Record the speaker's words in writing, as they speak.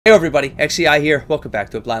Hey everybody, XCI here. Welcome back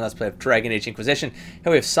to a blind let's play of Dragon Age Inquisition.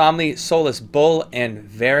 Here we have Somni, Solus, Bull, and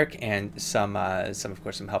Varric, and some of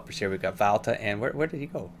course some helpers here. We've got Valta, and where did he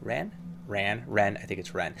go? Ren. I think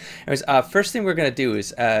it's Ren. Anyways, first thing we're gonna do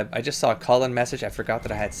is I just saw a Cullen message. I forgot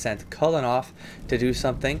that I had sent Cullen off to do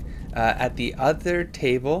something at the other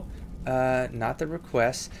table. Not the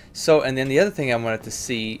request. So, and then the other thing I wanted to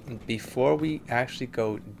see before we actually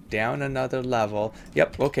go down another level.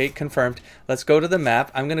 Yep, okay, confirmed. Let's go to the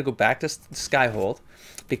map. I'm going to go back to Skyhold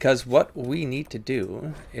because what we need to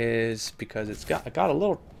do is, because it got a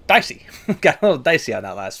little dicey. Got a little dicey on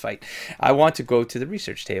that last fight. I want to go to the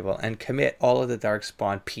research table and commit all of the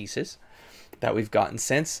Darkspawn pieces that we've gotten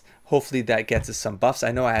since. Hopefully that gets us some buffs.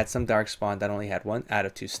 I know I had some Darkspawn that only had 1 out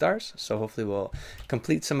of 2 stars, so hopefully we'll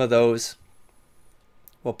complete some of those.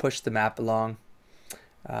 We'll push the map along,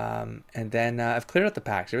 and then I've cleared out the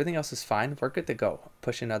packs. Everything else is fine. We're good to go.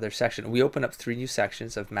 Push another section. We opened up 3 new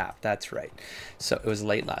sections of map. That's right. So it was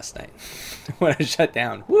late last night when I shut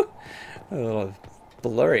down. Woo! A little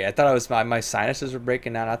blurry. I thought I was my sinuses were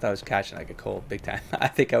breaking down. I thought I was catching like a cold big time. I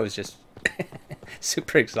think I was just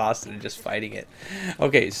super exhausted and just fighting it.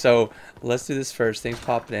 Okay, so let's do this first. Things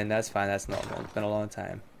popping in. That's fine. That's normal. It's been a long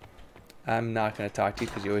time. I'm not going to talk to you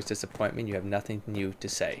because you always disappoint me and you have nothing new to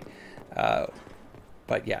say.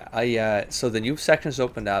 But yeah, so the new sections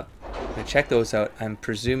opened up. I'm going to check those out. I'm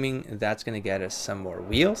presuming that's going to get us some more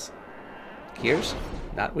wheels. Gears,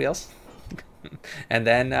 not wheels. And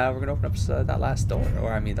then we're going to open up that last door.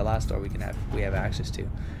 Or I mean the last door we have access to.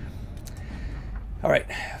 Alright,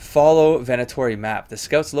 follow Venatori map. The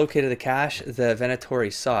scouts located the cache the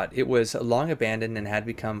Venatori sought. It was long abandoned and had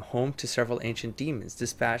become home to several ancient demons,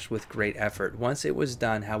 dispatched with great effort. Once it was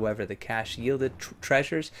done, however, the cache yielded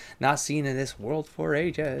treasures not seen in this world for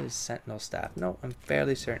ages. Sentinel staff. No, I'm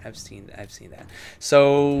fairly certain I've seen that.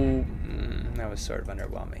 So, that was sort of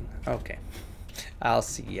underwhelming. Okay. I'll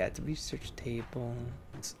see you at the research table.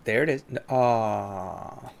 There it is.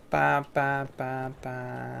 Oh,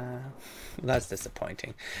 that's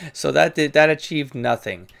disappointing. So that achieved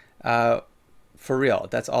nothing. For real,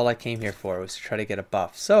 that's all I came here for, was to try to get a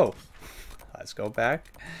buff. So let's go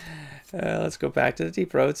back. Let's go back to the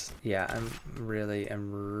deep roads. Yeah, I'm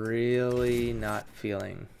really not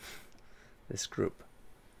feeling this group.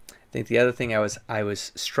 I think the other thing I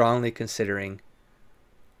was strongly considering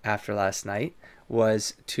after last night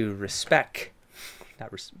was to respect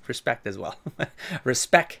as well.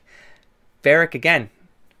 Respect Varric again.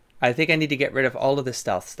 I think I need to get rid of all of the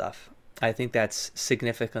stealth stuff. I think that's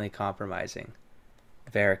significantly compromising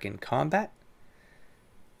Varric in combat.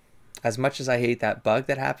 As much as I hate that bug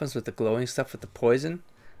that happens with the glowing stuff with the poison,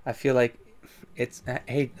 I feel like it's...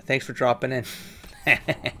 Hey, thanks for dropping in.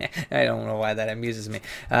 I don't know why that amuses me.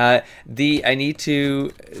 I need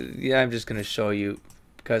to... Yeah, I'm just going to show you,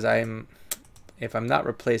 because if I'm not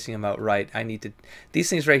replacing them outright, I need to... These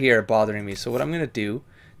things right here are bothering me. So what I'm going to do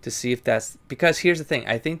to see if that's... Because here's the thing.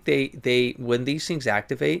 I think they when these things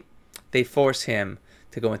activate, they force him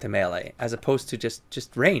to go into melee, as opposed to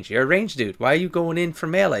just range. You're a range dude. Why are you going in for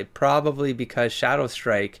melee? Probably because Shadow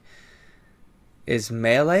Strike is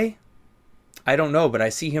melee? I don't know, but I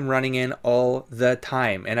see him running in all the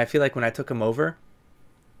time. And I feel like when I took him over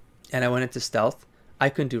and I went into stealth, I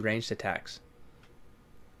couldn't do ranged attacks.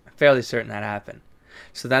 Fairly certain that happened.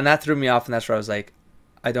 So then that threw me off, and that's where I was like,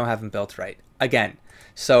 I don't have him built right again.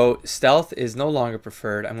 So stealth is no longer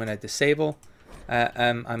preferred. I'm going to disable.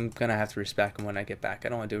 I'm going to have to respect him when I get back. I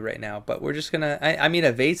don't want to do it right now, but we're just going to... I mean,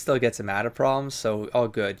 evade still gets him out of problems, so all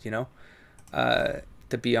good, you know?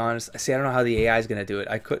 To be honest, see, I don't know how the AI is going to do it.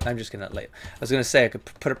 I'm just going to... I was going to say I could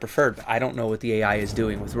put it preferred, but I don't know what the AI is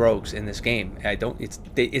doing with rogues in this game.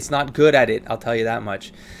 It's not good at it, I'll tell you that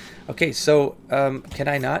much. Okay, so can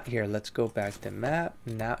I not? Here, let's go back to map.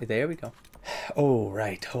 Now, there we go. Oh,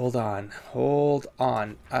 right. Hold on. Well,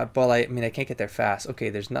 I mean, I can't get there fast. Okay,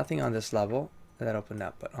 there's nothing on this level that opened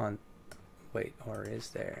up, but on... Wait, or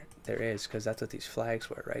is there? There is, because that's what these flags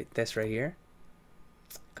were, right? This right here.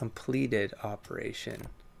 Completed operation.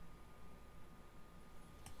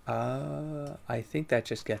 I think that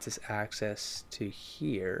just gets us access to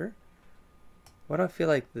here. Why do I feel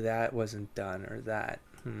like that wasn't done, or that?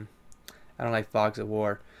 I don't like fogs of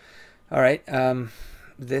war. All right,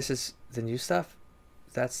 this is the new stuff.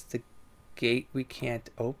 That's the gate we can't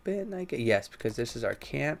open, I guess. Yes, because this is our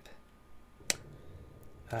camp.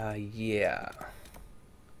 Yeah.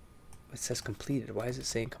 It says completed. Why is it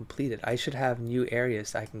saying completed? I should have new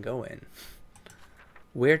areas I can go in.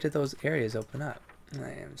 Where did those areas open up?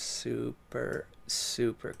 I am super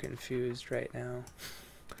confused right now.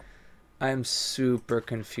 I'm super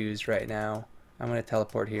confused right now. I'm going to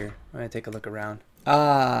teleport here. I'm going to take a look around.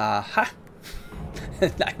 Ha!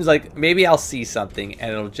 I was like, maybe I'll see something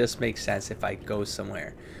and it'll just make sense if I go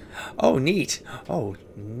somewhere. Oh, neat. Oh,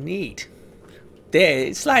 neat. There,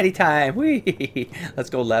 slidey time. Whee! Let's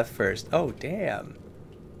go left first. Oh, damn.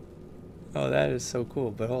 Oh, that is so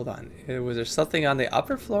cool. But hold on. Was there something on the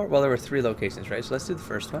upper floor? Well, there were 3 locations, right? So let's do the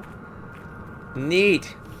first one.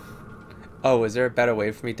 Neat. Oh, is there a better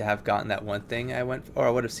way for me to have gotten that one thing I went for? Or I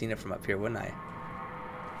would have seen it from up here, wouldn't I?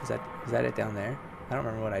 Is that it down there? I don't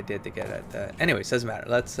remember what I did to get at that. Anyways, doesn't matter.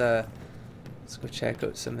 Let's go check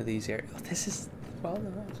out some of these areas. Oh, this is, well,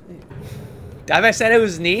 no, it's neat. Have I said it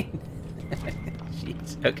was neat?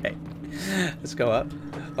 Jeez. Okay. Let's go up.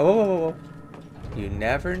 Oh, whoa, whoa, whoa, whoa. You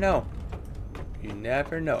never know. You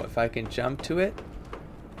never know. If I can jump to it,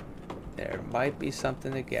 there might be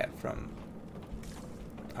something to get from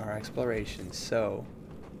our exploration. So,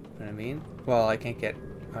 you know what I mean? Well, I can't get,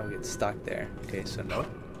 I'll get stuck there. Okay, so no.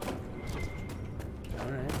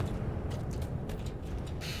 Alright.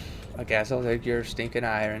 I guess I'll take your stinking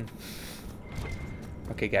iron.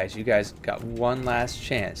 Okay, guys, you guys got one last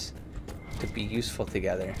chance to be useful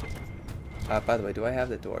together. By the way, do I have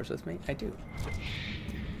the doors with me? I do.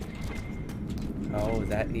 Oh,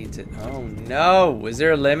 that needs it. Oh, no. Is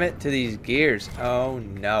there a limit to these gears? Oh,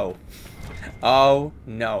 no. Oh,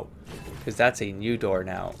 no. Because that's a new door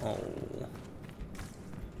now. Oh.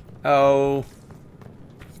 Oh.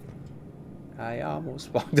 I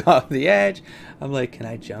almost walked off the edge. I'm like, can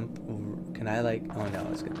I jump? Can I like, oh no,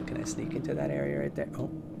 it's good. Can I sneak into that area right there?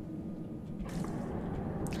 Oh.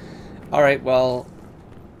 All right, well,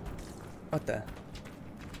 what the?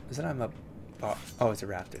 Is it on a, oh, it's a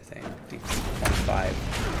raptor thing. D5. I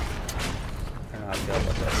don't know how to feel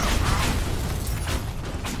about this.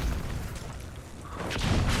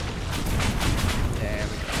 There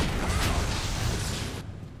we go.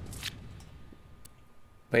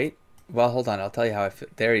 Wait. Well, hold on. I'll tell you how I feel.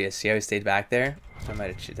 There he is. See how he stayed back there? That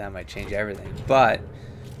might change everything. But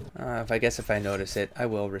if I notice it, I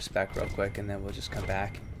will respec real quick, and then we'll just come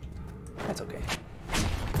back. That's okay.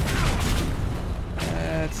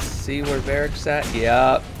 Let's see where Varric's at.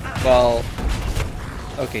 Yep. Well,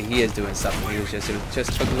 okay, he is doing something. It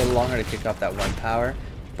just took a little longer to kick off that one power,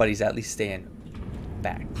 but he's at least staying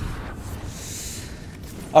back.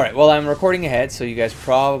 All right. Well, I'm recording ahead, so you guys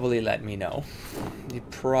probably let me know. You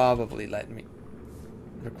probably let me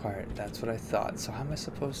require it. That's what I thought. So how am I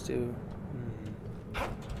supposed to?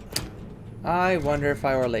 I wonder if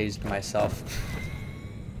I orlazed myself.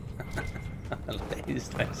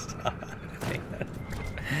 Orlazed myself.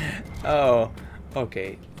 Oh,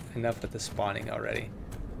 okay. Enough with the spawning already.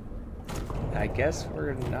 I guess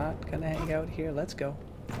we're not gonna hang out here. Let's go.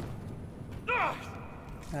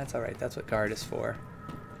 That's all right. That's what guard is for.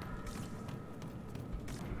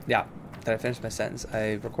 Yeah. Did I finish my sentence?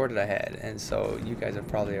 I recorded ahead, and so you guys have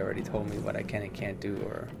probably already told me what I can and can't do,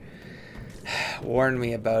 or warned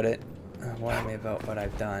me about it, warned me about what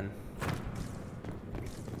I've done.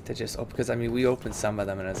 To just open, because I mean, we opened some of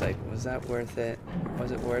them, and I was like, was that worth it?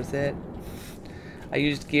 Was it worth it? I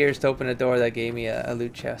used gears to open a door that gave me a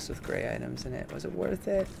loot chest with gray items in it. Was it worth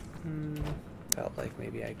it? Felt like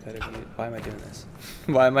maybe I could have used. Why am I doing this?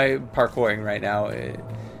 Why am I parkouring right now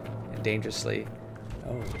dangerously?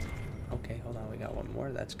 Oh. Okay, hold on, we got one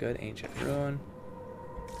more. That's good. Ancient ruin.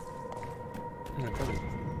 I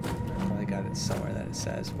probably got it somewhere that it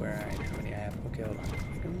says where how many I have. Okay, hold on.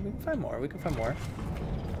 We can find more. We can find more.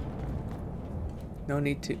 No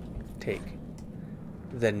need to take.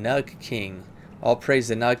 The Nug King. All praise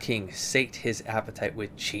the Nug King. Sate his appetite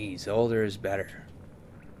with cheese. Older is better.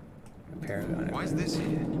 Paragon. Why is this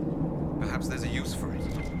here? Perhaps there's a use for it.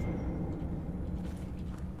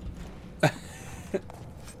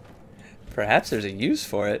 Perhaps there's a use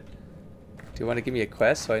for it. Do you want to give me a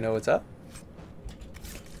quest so I know what's up?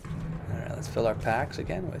 Alright, let's fill our packs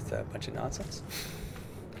again with a bunch of nonsense.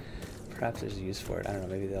 Perhaps there's a use for it. I don't know,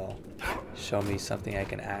 maybe they'll show me something I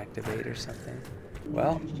can activate or something.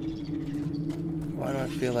 Well, why do I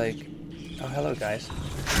feel like... Oh, hello guys.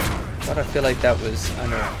 Why do I feel like that was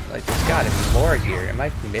under... Like, there's gotta be more here. Am I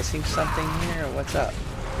missing something here, or what's up?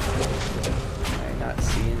 Am I not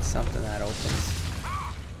seeing something that opens...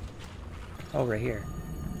 Oh, right here.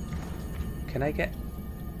 Can I get...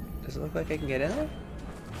 Does it look like I can get in there?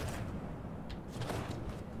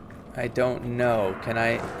 I don't know. Can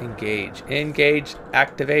I engage? Engage!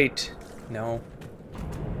 Activate! No.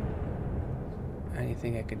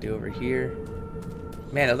 Anything I can do over here?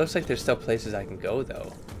 Man, it looks like there's still places I can go,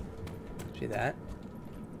 though. See that?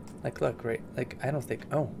 Like, look, right... Like, I don't think...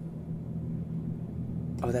 Oh.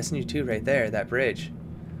 Oh, that's new too, right there. That bridge.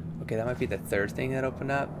 Okay, that might be the third thing that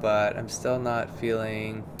opened up, but I'm still not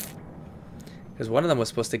feeling... Because one of them was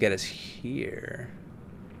supposed to get us here.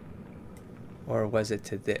 Or was it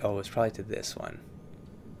to this? Oh, it was probably to this one.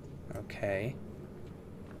 Okay.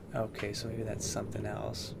 Okay, so maybe that's something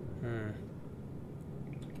else.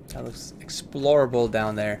 That looks explorable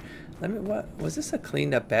down there. Let me, what, was this a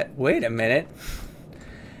cleaned up bed? Wait a minute.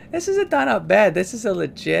 This is a done up bed. This is a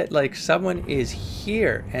legit, like, someone is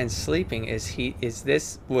here and sleeping. Is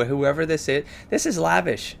this, whoever this is? This is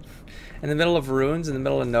lavish. In the middle of ruins, in the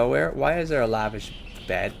middle of nowhere. Why is there a lavish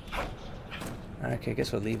bed? Okay, I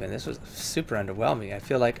guess we're leaving. This was super underwhelming. I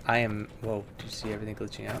feel like I am... Whoa, do you see everything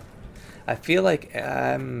glitching out? I feel like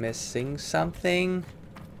I'm missing something.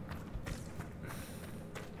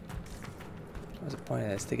 What was the point of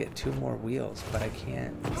this? To get 2 more wheels, but I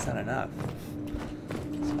can't. It's not enough.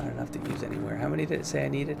 It's not enough to use anywhere. How many did it say I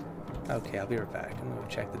needed? Okay, I'll be right back. I'm going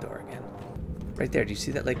to check the door again. Right there. Do you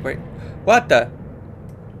see that? Like, right... What the...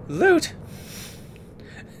 Loot!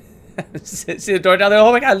 See the door down there?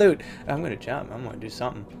 Oh my god, loot! I'm going to jump. I'm going to do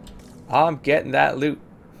something. I'm getting that loot.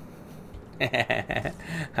 I'm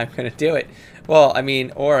going to do it. Well, I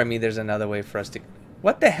mean, there's another way for us to...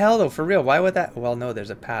 What the hell, though? For real? Why would that... Well, no, there's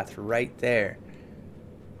a path right there.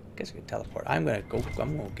 I guess we can teleport. I'm going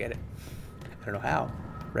to get it. I don't know how.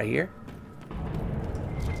 Right here?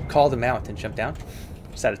 Call the mount and jump down?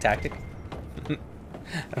 Is that a tactic? I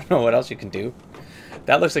don't know what else you can do.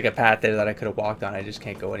 That looks like a path there that I could have walked on. I just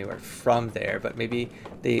can't go anywhere from there. But maybe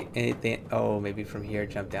oh, maybe from here,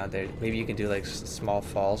 jump down there. Maybe you can do like small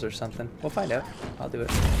falls or something. We'll find out. I'll do it.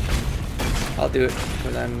 I'll do it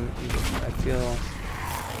when I feel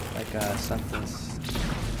like something's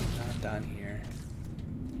not done here.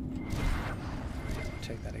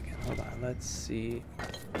 Check that again. Hold on. Let's see.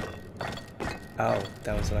 Oh,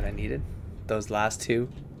 that was what I needed. Those last 2.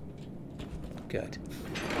 Good.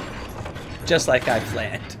 Just like I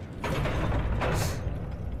planned.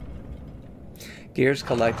 Gears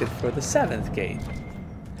collected for the 7th gate.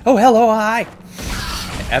 Oh, hello, hi!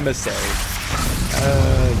 Emissary.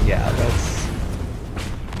 Yeah,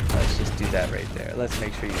 let's just do that right there. Let's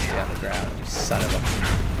make sure you stay on the ground, you son of a...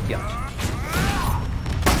 Yep.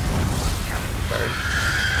 Bird.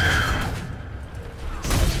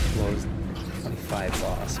 Let's close 25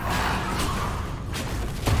 loss.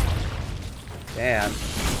 Damn.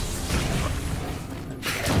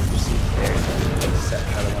 Set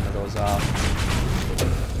another one of those off.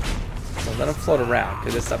 So let them float around,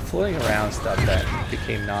 because it's that floating around stuff that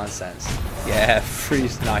became nonsense. Yeah,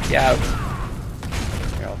 freeze, knock you out.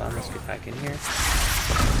 Here, hold on, let's get back in here.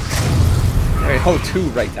 Alright, oh, 2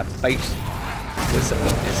 right in the face. With some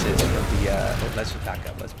weaknesses for the, let's just back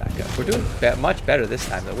up, let's back up. We're doing much better this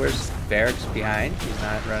time, though. Where's Barracks behind? He's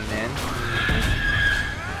not running in.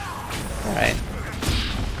 Alright.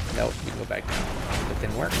 Nope, you go back down. That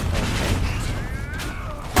didn't work. Okay.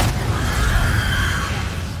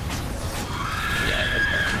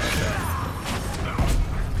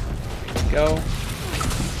 Go.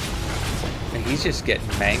 And he's just getting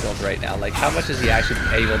mangled right now. Like, how much is he actually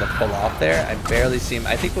able to pull off there? I barely see him.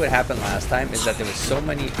 I think what happened last time is that there was so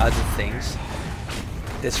many other things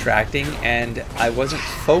distracting, and I wasn't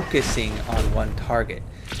focusing on one target.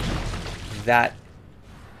 That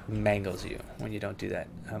mangles you when you don't do that.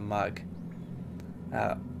 A mug.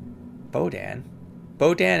 Bodan.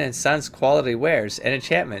 Bodan and Sons quality wares and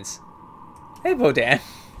enchantments. Hey, Bodan.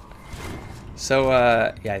 So,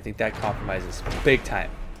 yeah, I think that compromises big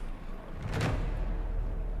time.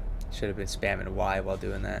 Should have been spamming Y while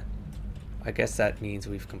doing that. I guess that means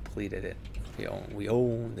we've completed it. We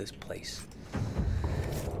own this place.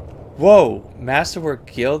 Whoa! Masterwork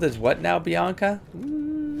Guild is what now, Bianca?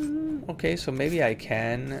 Okay, so maybe I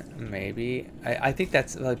can. Maybe. I think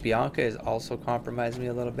that's, like, Bianca is also compromising me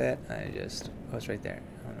a little bit. Oh, it's right there.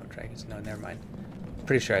 Oh, no, dragons. No, never mind.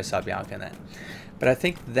 Pretty sure I saw Bianca in that. But I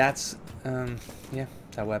think that's, yeah,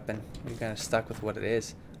 that weapon. We're kind of stuck with what it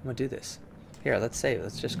is. I'm going to do this. Here, let's save.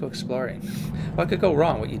 Let's just go exploring. What could go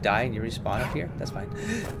wrong? What, you die and you respawn up here? That's fine.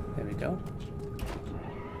 There we go.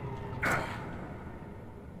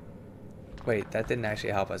 Wait, that didn't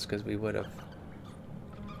actually help us because we would have...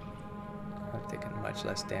 I'm taking much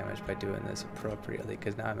less damage by doing this appropriately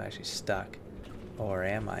because now I'm actually stuck. Or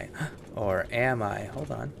am I? Or am I?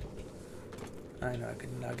 Hold on. I know I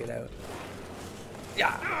can knock it out.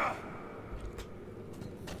 Yeah.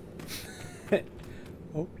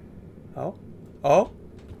 Oh. Oh. Oh.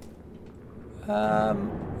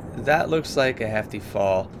 That looks like a hefty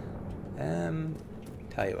fall.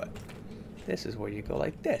 Tell you what. This is where you go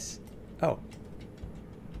like this. Oh.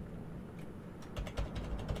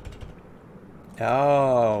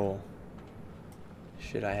 Oh.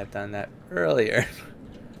 Should I have done that earlier?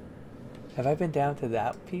 Have I been down to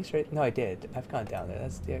that piece right? No, I did. I've gone down there.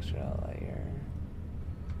 That's the extra layer.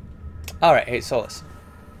 Alright, hey, Solus.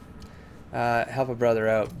 Help a brother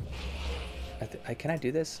out. Can I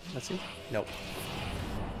do this? Let's see. Nope.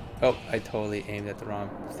 Oh, I totally aimed at the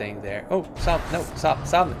wrong thing there. Oh, stop. No, stop.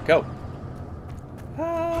 Go.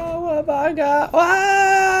 Oh my god.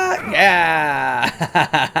 Ah! Yeah!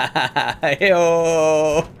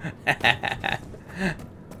 Yo!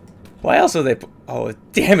 Why else would they put... Oh,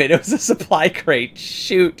 damn it. It was a supply crate.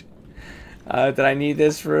 Shoot. Did I need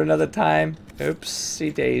this for another time?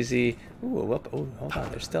 Oopsie daisy. Ooh, whoop. Oh, hold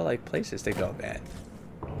on. There's still like places to go, man.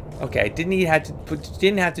 Okay, didn't have to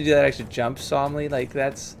do that extra jump, Somley. Like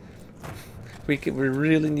that's... We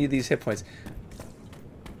really need these hit points.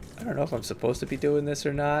 I don't know if I'm supposed to be doing this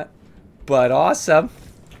or not, but awesome.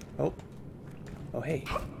 Oh, hey,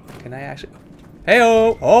 can I actually?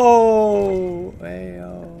 Hey-oh, oh,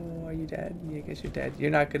 hey-oh, are you dead? Yeah, I guess you're dead.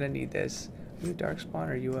 You're not gonna need this. Are you a dark spawn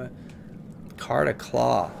or are you a card of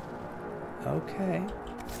claw? Okay.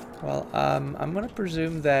 Well, I'm gonna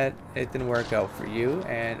presume that it didn't work out for you,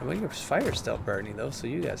 and well, your fire's still burning though, so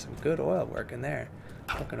you got some good oil working there.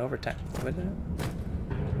 Working overtime. What is it?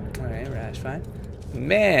 All right, Rash, fine.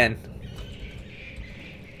 Man,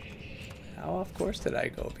 how off course did I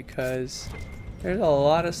go? Because there's a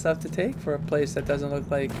lot of stuff to take for a place that doesn't look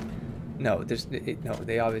like. No, no.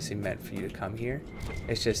 They obviously meant for you to come here.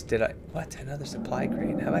 It's just, did I? What? Another supply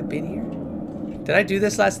crate? Have I been here? Did I do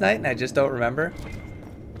this last night and I just don't remember?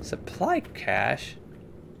 Supply cache?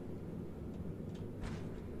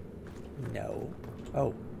 No.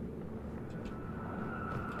 Oh.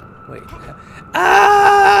 Wait.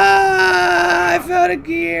 Ah! I found a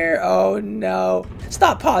gear. Oh no!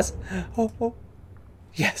 Stop. Pause. Oh.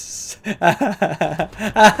 Yes.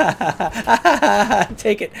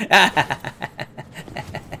 Take it.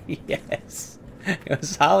 Yes.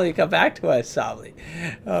 Solly, come back to us, Solly.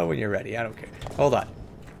 Oh, when you're ready. I don't care. Hold on.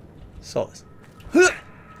 Solus.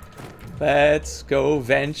 Let's go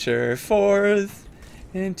venture forth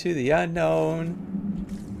into the unknown.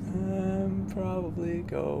 I'm probably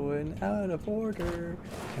going out of order.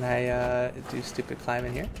 Can I do stupid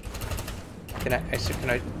climbing here? Can I?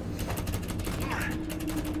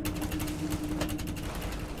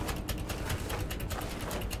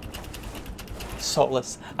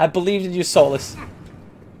 Solus. I believed in you, Solus.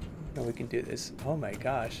 No, we can do this. Oh my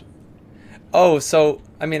gosh. Oh, so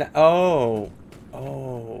I mean, oh.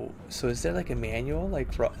 So is there like a manual,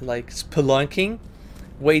 like spelunking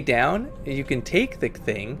way down? You can take the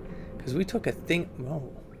thing, because we took a thing.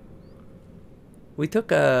 Whoa. We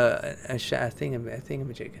took a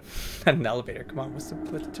thingamajig, not an elevator. Come on, what's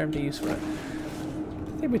the term to use for it?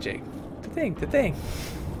 Thingamajig. The thing.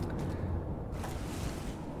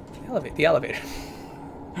 The elevator.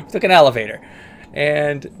 We took an elevator,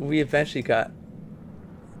 and we eventually got.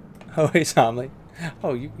 Oh, hey, Somley.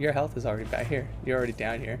 Oh, your health is already back here. You're already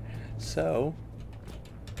down here. So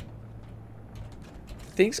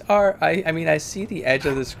things are. I mean, I see the edge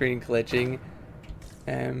of the screen glitching.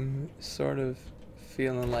 I'm sort of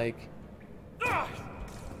feeling like.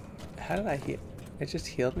 How did I heal? It just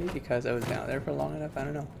healed me because I was down there for long enough. I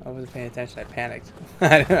don't know. I wasn't paying attention. I panicked.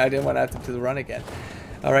 I didn't want to have to do the run again.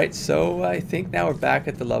 All right, so I think now we're back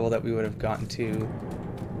at the level that we would have gotten to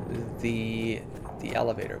the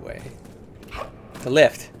elevator way. The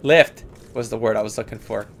lift was the word I was looking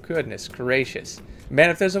for. Goodness gracious,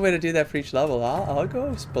 man! If there's a way to do that for each level, I'll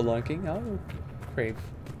go spelunking. I'll go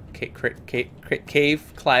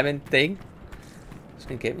cave climbing thing. It's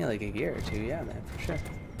gonna get me like a year or two, yeah, man, for sure.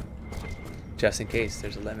 Just in case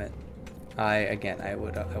there's a limit. I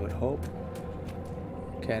would hope.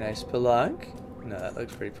 Can I spelunk? No, that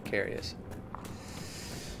looks pretty precarious.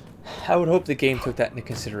 I would hope the game took that into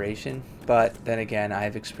consideration, but then again,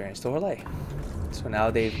 I've experienced overlay. So now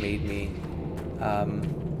they've made me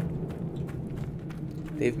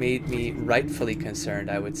rightfully concerned,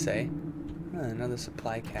 I would say. Another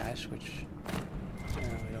supply cache, which we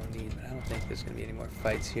don't need, but I don't think there's going to be any more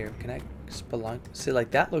fights here. Can I spelunk? See, like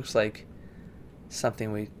that looks like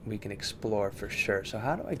something we can explore for sure. So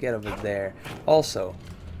how do I get over there? Also,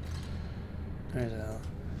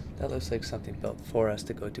 that looks like something built for us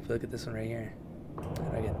to go to. Look at this one right here. How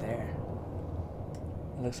do I get there?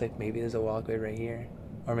 It looks like maybe there's a walkway right here.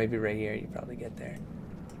 Or maybe right here you probably get there.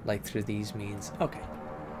 Like through these means. Okay.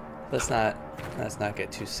 Let's not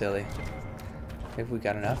get too silly. Maybe we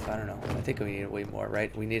got enough? I don't know. I think we needed way more,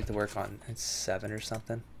 right? We needed to work on 7 or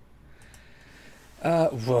something.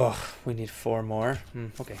 Whoa. We need 4 more.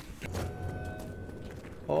 Okay.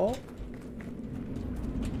 Oh.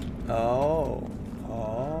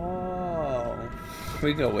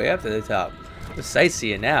 We go way up to the top. We're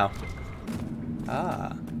sightseeing now.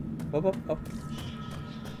 Ah. Whoop, whoop, whoop.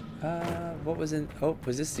 What was in... Oh,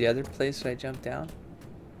 was this the other place I jumped down?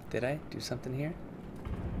 Did I do something here?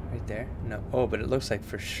 Right there? No. Oh, but it looks like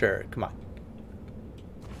for sure. Come on.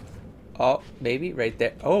 Oh, maybe right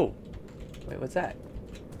there. Oh. Wait, what's that?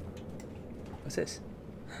 What's this?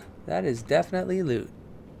 That is definitely loot.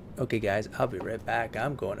 Okay, guys, I'll be right back.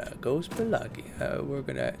 I'm gonna go spelunky. We're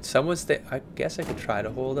gonna... Someone's there. I guess I could try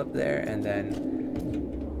to hold up there and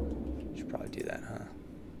then... Should probably do that, huh?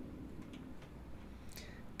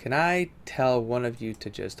 Can I tell one of you to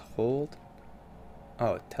just hold?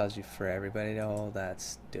 Oh, it tells you for everybody to hold.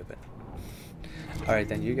 That's stupid. Alright,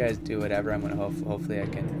 then you guys do whatever. I'm gonna hopefully I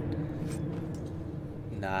can...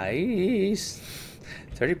 Nice!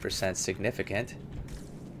 30% significant.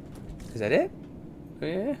 Is that it?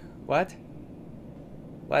 Yeah. What?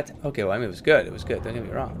 What? Okay, well, I mean, it was good. It was good. Don't get me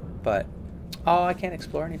wrong. But, oh, I can't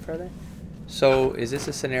explore any further. So, is this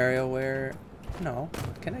a scenario where... No.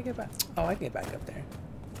 Can I get back? Oh, I can get back up there.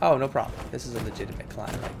 Oh, no problem. This is a legitimate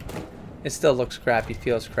climb. Like, it still looks crappy,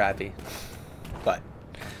 feels crappy. But,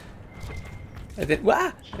 it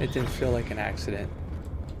didn't feel like an accident.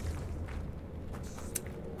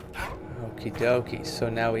 Okie dokie. So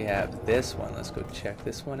now we have this one. Let's go check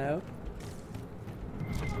this one out.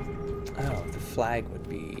 Oh, the flag would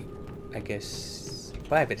be, I guess,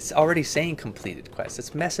 why? But it's already saying completed quest.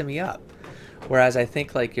 It's messing me up. Whereas I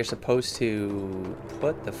think like you're supposed to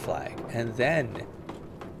put the flag and then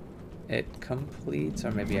it completes,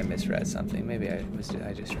 or maybe I misread something. Maybe I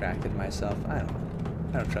distracted myself. I don't know.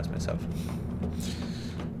 I don't trust myself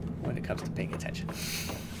when it comes to paying attention.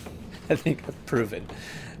 I think I've proven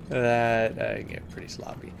that I get pretty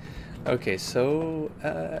sloppy. Okay, so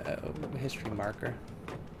history marker.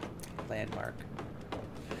 Landmark.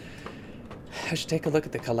 I should take a look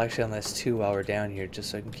at the collection list too while we're down here, just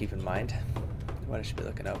so I can keep in mind what I should be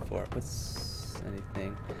looking out for. What's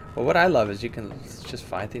anything? Well, what I love is you can just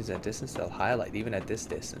find things at distance. They'll highlight even at this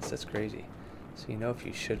distance. That's crazy. So you know if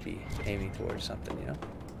you should be aiming towards something, you know.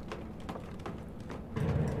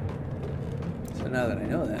 So now that I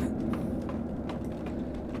know that,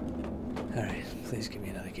 all right, please give me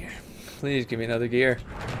another gear. Please give me another gear.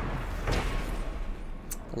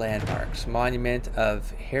 Landmarks. Monument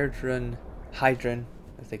of Hydron,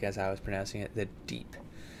 I think that's how I was pronouncing it, the Deep.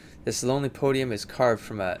 This lonely podium is carved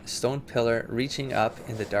from a stone pillar reaching up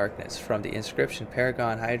in the darkness. From the inscription,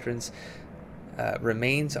 Paragon Hydron's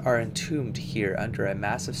remains are entombed here under a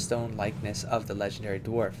massive stone likeness of the legendary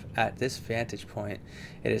dwarf. At this vantage point,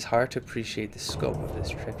 it is hard to appreciate the scope of this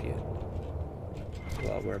tribute.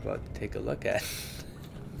 Well, we're about to take a look at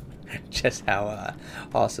just how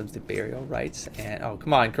awesome the burial rites and oh,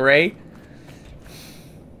 come on, Gray.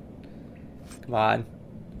 Come on.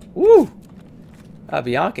 Woo!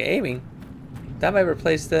 Bianca aiming. That might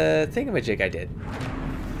replace the thingamajig I did.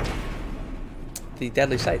 The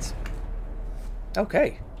deadly sights.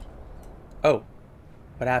 Okay. Oh.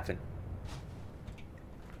 What happened?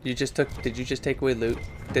 Did you just take away loot?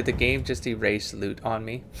 Did the game just erase loot on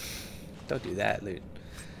me? Don't do that, loot.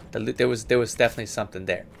 The loot, there was definitely something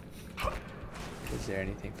there. Is there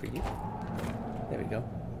anything for you? There we go.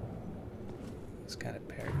 It's kind of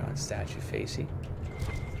Paragon statue facey.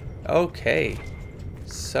 Okay.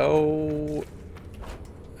 So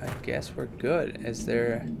I guess we're good. Is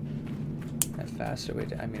there a faster way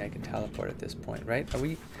to... I mean, I can teleport at this point, right? Are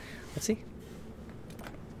we... Let's see.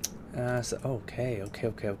 So okay.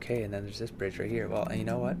 And then there's this bridge right here. Well, you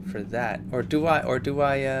know what? For that... Or do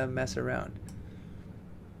I mess around?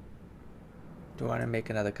 Do I want to make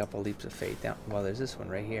another couple leaps of faith down? Well, there's this one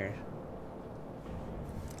right here.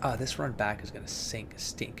 Oh, this run back is going to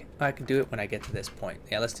stink. I can do it when I get to this point.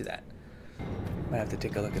 Yeah, let's do that. Might have to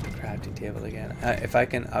take a look at the crafting table again. If I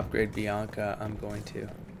can upgrade Bianca, I'm going to.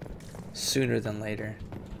 Sooner than later.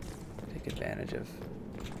 Take advantage of...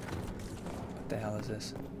 What the hell is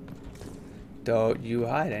this? Don't you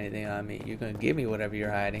hide anything on me. You're going to give me whatever you're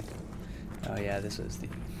hiding. Oh yeah, this was the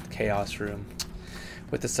chaos room.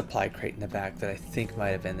 With the supply crate in the back that I think might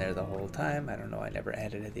have been there the whole time. I don't know. I never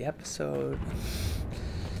edited the episode.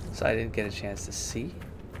 So I didn't get a chance to see.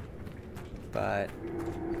 But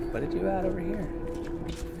what did you add over here?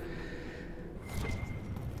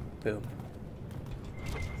 Boom.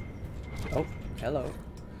 Oh, hello.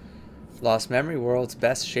 Lost Memory World's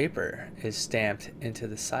Best Shaper is stamped into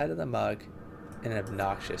the side of the mug in an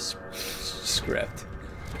obnoxious script.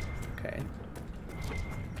 Okay.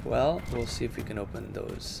 Well, we'll see if we can open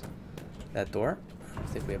that door. I don't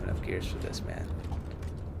think we have enough gears for this, man.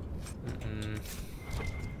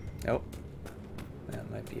 Nope.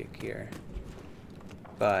 That might be a gear.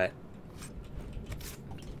 But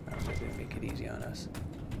maybe they'll make it easy on us.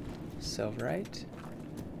 Silverite.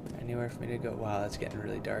 Anywhere for me to go? Wow, it's getting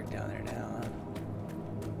really dark down there now,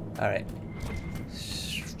 huh? Alright.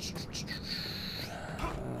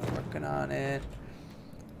 Working on it.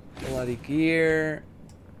 Bloody gear.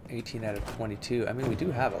 18 out of 22. I mean, we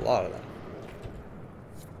do have a lot of them.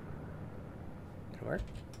 Did it work?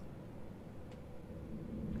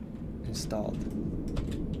 Installed.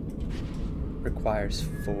 Requires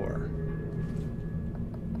 4.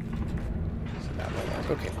 So that will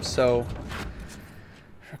work. Okay, so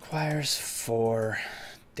requires 4.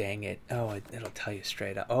 Dang it. Oh, it'll tell you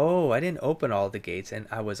straight up. Oh, I didn't open all the gates and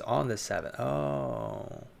I was on the 7.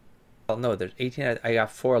 Oh. Well, no, there's 18. I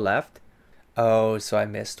got 4 left. Oh, so I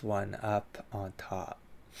missed one up on top.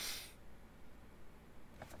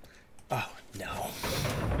 Oh, no.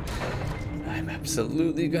 I'm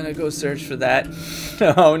absolutely gonna go search for that.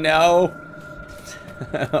 Oh, no.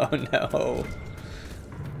 Oh, no.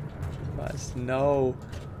 Must know.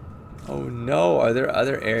 Oh, no. Are there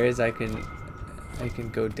other areas I can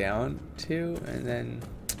go down to and then...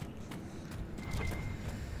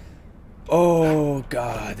 Oh,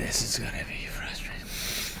 God, this is gonna be frustrating.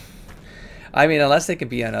 I mean, unless they can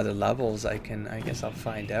be on other levels, I guess I'll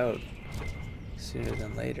find out sooner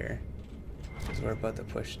than later. Because we're about to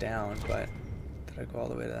push down, but did I go all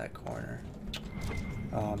the way to that corner?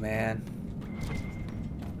 Oh, man.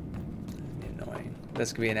 That'd be annoying.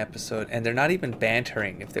 This could be an episode, and they're not even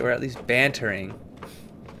bantering. If they were at least bantering,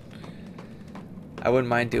 I wouldn't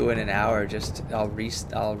mind doing an hour. Just I'll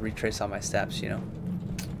retrace all my steps, you know,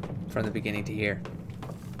 from the beginning to here,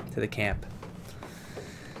 to the camp.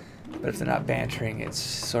 But if they're not bantering, it's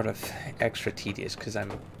sort of extra tedious because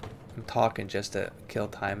I'm talking just to kill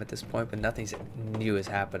time at this point, but nothing's new is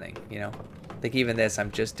happening, you know. Like even this, I'm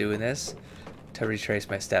just doing this to retrace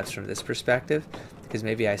my steps from this perspective because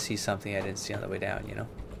maybe I see something I didn't see on the way down, you know.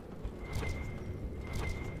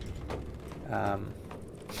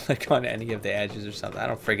 Like on any of the edges or something. I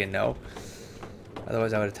don't friggin' know.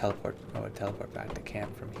 Otherwise, I would teleport back to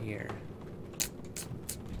camp from here.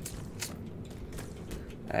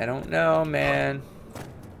 I don't know, man.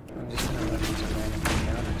 I'm just gonna look into random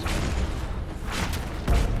encounters.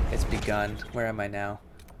 It's begun. Where am I now?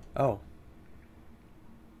 Oh.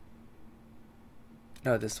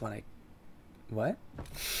 No, this one what?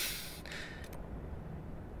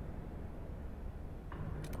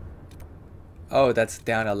 Oh, that's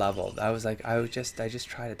down a level. I was like, I just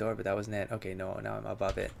tried a door, but that wasn't it. Okay, no, now I'm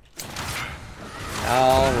above it.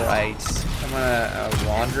 All right, I'm gonna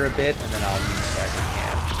wander a bit, and then I'll move back to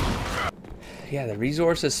camp. Yeah, the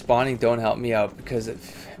resources spawning don't help me out because it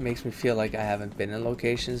makes me feel like I haven't been in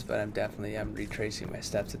locations, but I'm retracing my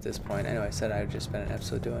steps at this point. I know I said I would just spend an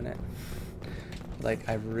episode doing it. Like,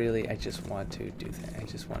 I just want to do that. I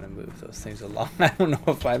just want to move those things along. I don't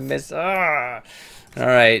know if I miss. All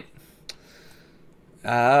right.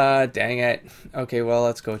 Dang it. Okay, well,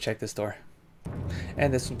 let's go check this door.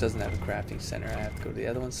 And this one doesn't have a crafting center. I have to go to the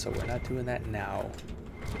other one, so we're not doing that now.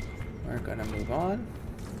 We're gonna move on.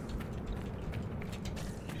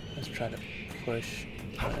 Let's try to push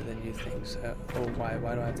one of the new things. Oh, why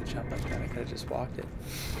do I have to jump like that? I could have just walked it.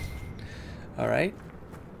 Alright.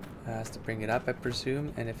 Has to bring it up, I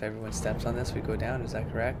presume. And if everyone steps on this, we go down. Is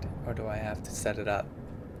that correct? Or do I have to set it up?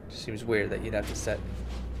 It seems weird that you'd have to set...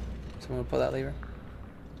 Someone pull that lever?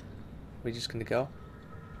 We just gonna go?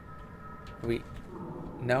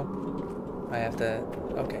 No? I have to...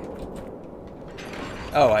 Okay.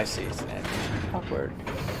 Oh, I see. It's an edge. Awkward.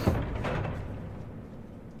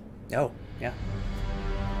 Oh, yeah.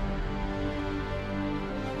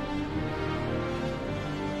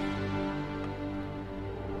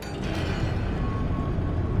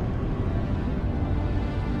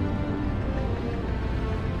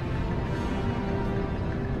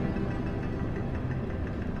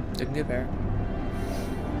 Didn't get there.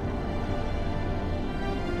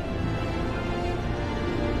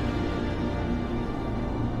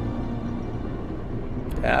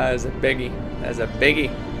 That is a biggie. That's a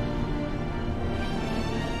biggie.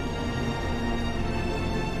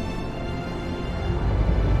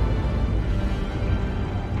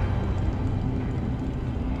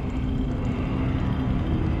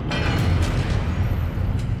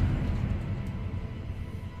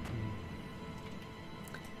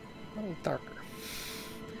 A little darker.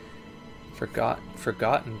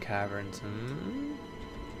 Forgotten caverns. Hmm?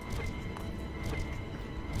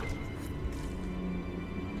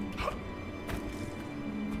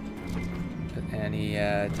 Any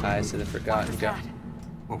ties to the Forgotten Gem?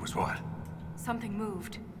 What was what? Something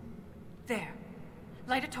moved. There.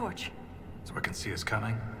 Light a torch. So I can see us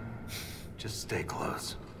coming? Just stay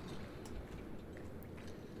close.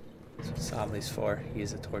 That's what Somley's for. He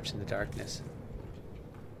is a torch in the darkness.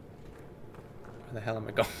 Where the hell am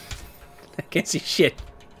I going? I can't see shit.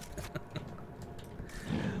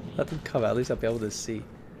 Let them come. At least I'll be able to see.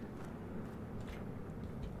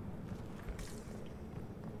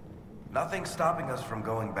 Nothing's stopping us from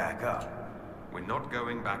going back up. We're not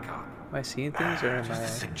going back up. Am I seeing things or am Just a I?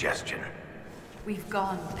 suggestion. We've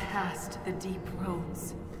gone past the deep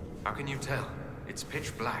roads. How can you tell? It's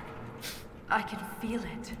pitch black. I can feel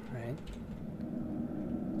it. Right.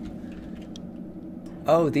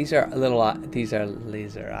 Oh, these are little. These are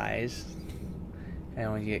laser eyes.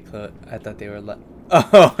 And when you get close, I thought they were.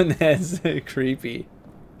 Oh, that's creepy.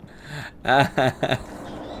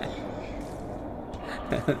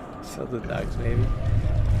 So the dogs, maybe,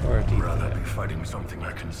 or a deep. Rather be fighting something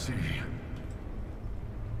I can see.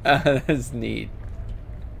 That's neat.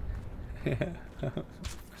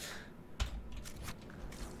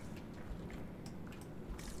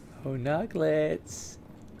 Oh, Nuglets.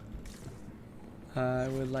 I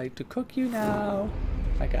would like to cook you now.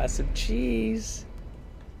 I got some cheese.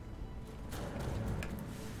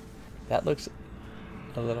 That looks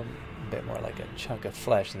a little bit more like a chunk of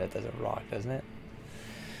flesh than it does a rock, doesn't it?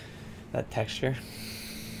 That texture.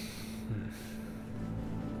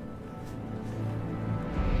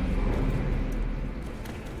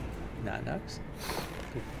 Not nugs.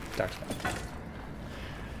 Dark spot.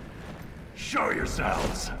 Show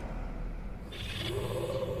yourselves.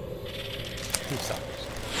 Who suffers?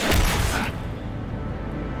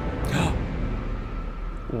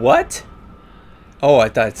 What? Oh, I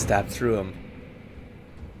thought it stabbed through him.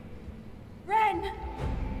 Ren!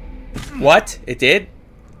 What? It did?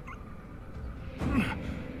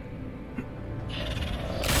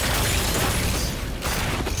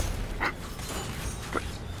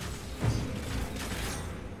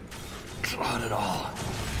 Not at all.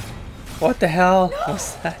 What the hell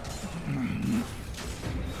was that?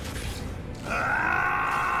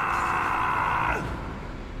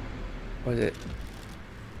 Was it?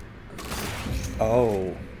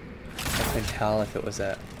 Oh, I couldn't tell if it was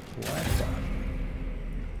a what?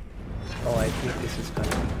 Oh, I think this is going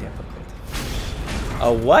to be difficult.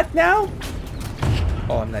 A what now?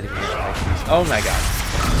 Oh, I'm not even gonna try these. Oh my god.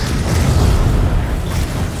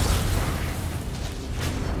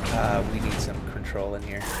 We need some control in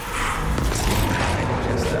here. I can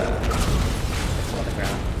just it's on the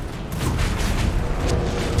ground.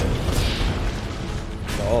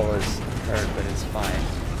 The hole is hurt, but it's fine.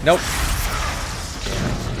 Nope.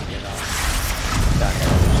 Get off. Down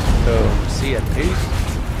here. Boom. See ya. Peace.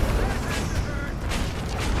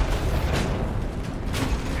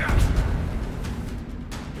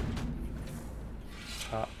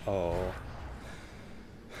 Uh-oh.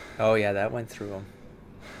 Oh yeah, that went through him.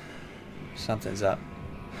 Something's up.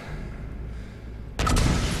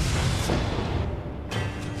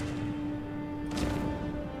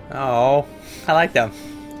 Oh, I like them.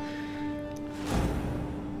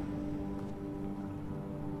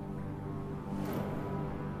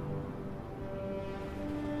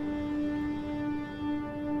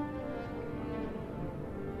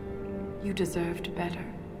 You deserved better.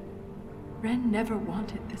 Ren never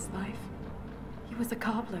wanted this life. He was a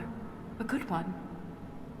cobbler, a good one.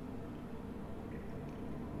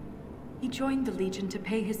 He joined the Legion to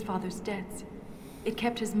pay his father's debts. It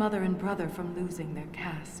kept his mother and brother from losing their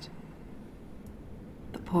caste.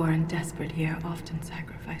 The poor and desperate here often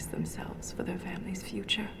sacrifice themselves for their family's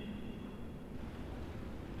future.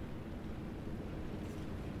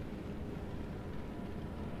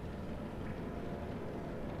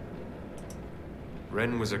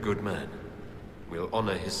 Ren was a good man. We'll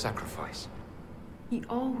honor his sacrifice. He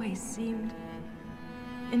always seemed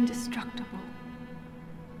indestructible.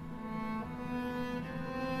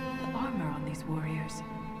 The armor on these warriors.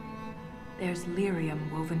 There's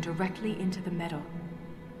lyrium woven directly into the metal,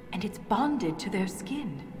 and it's bonded to their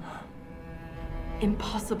skin.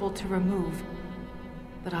 Impossible to remove,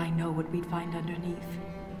 but I know what we'd find underneath.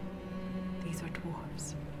 These are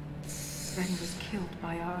dwarves. Ren was killed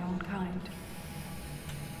by our own kind.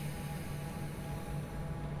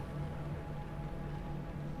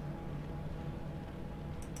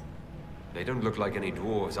 They don't look like any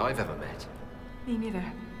dwarves I've ever met. Me neither.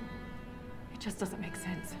 It just doesn't make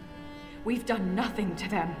sense. We've done nothing to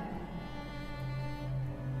them.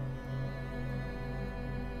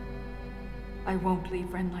 I won't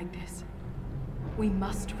leave Ren like this. We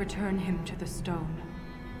must return him to the stone.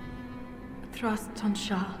 Thrust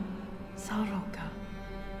Tonsha Saroka.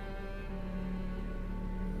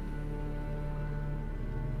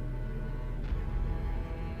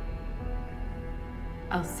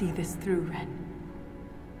 I'll see this through, Ren.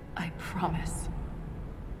 I promise.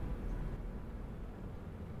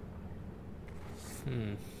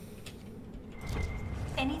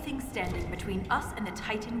 Anything standing between us and the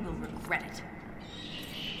Titan will regret it.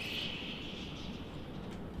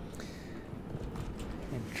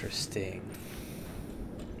 Interesting.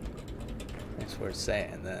 That's worth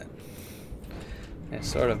saying that. It's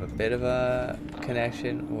sort of a bit of a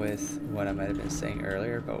connection with what I might have been saying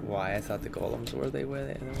earlier about why I thought the golems were the way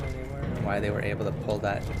they were, and why they were able to pull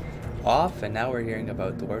that off. And now we're hearing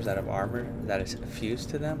about dwarves that have armor that is fused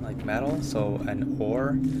to them, like metal, so an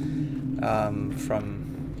ore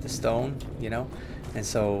from the stone, you know. And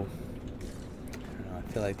so I don't know, I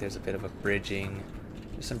feel like there's a bit of a bridging,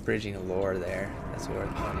 there's some bridging lore there that's worth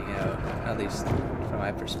pointing out, at least from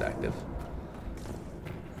my perspective. Oh,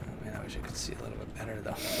 man, I wish I could see a little bit better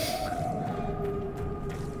though.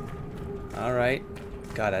 All right,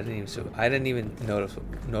 God, I didn't even notice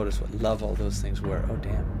what level those things were. Oh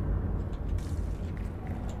damn,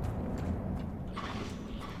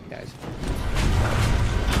 guys,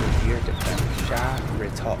 here defend shot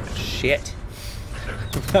retard shit.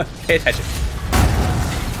 Pay attention.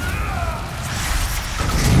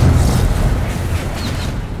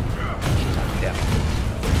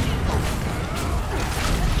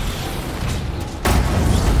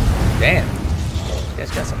 Damn. You guys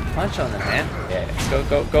got some punch on them, man. Yeah,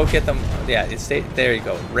 go get them. Yeah, there you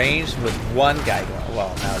go. Ranged with one guy going.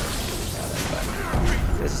 Well, now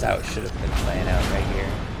but this is how it should have been playing out right here.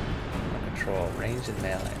 Control, ranged and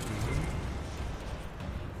melee.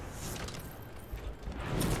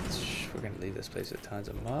 We're gonna leave this place with tons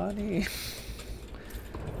of money.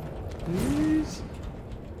 Please.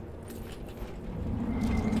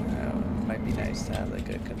 Might be nice to have like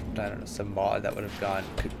a, I don't know, some mod that would have gone,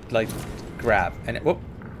 could like grab and it, whoop,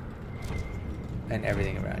 and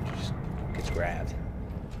everything around you just gets grabbed.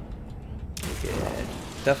 Look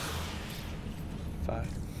at the fuck.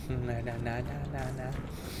 Nah.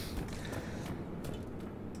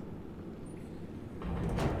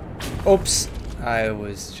 Oops. I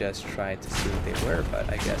was just trying to see what they were, but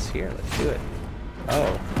I guess here, let's do it.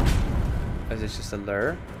 Oh. Is this just a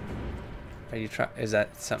lure? Are you trying? Is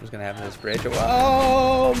that something's gonna happen to this bridge?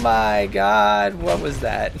 Oh my God! What was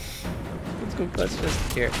that? Let's go. Let's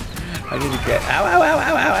just here. I need to get. Ow! Ow! Ow!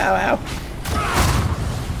 Ow! Ow! Ow! Ow!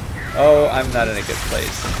 Oh, I'm not in a good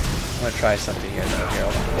place. I'm gonna try something here though. Here,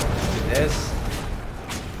 hold on. Let's do this,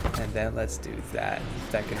 and then let's do that.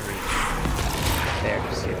 If that can reach there,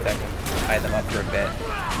 just see if that can tie them up for a bit.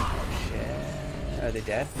 Oh shit! Are they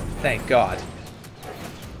dead? Thank God.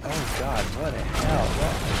 Oh God! What the hell?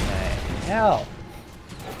 What the hell?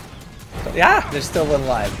 Yeah, there's still one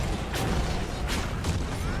alive.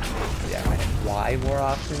 Yeah, I hit Y more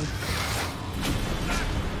often.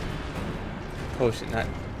 Potion, not.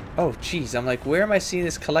 Oh, jeez. I'm like, where am I seeing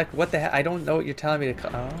this collect? What the hell? I don't know what you're telling me to.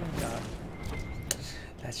 Oh God.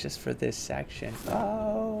 That's just for this section.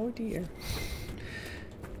 Oh dear.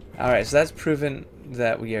 All right, so that's proven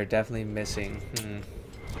that we are definitely missing.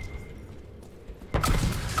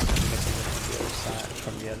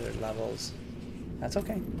 From the other levels. That's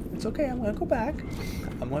okay. It's okay. I'm gonna go back.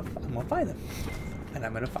 I'm gonna find them, and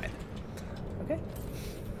I'm gonna find them. Okay.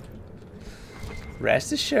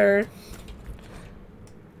 Rest assured.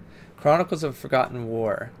 Chronicles of Forgotten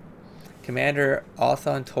War. Commander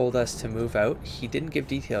Othon told us to move out. He didn't give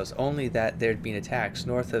details, only that there'd been attacks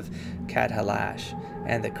north of Kadhalash,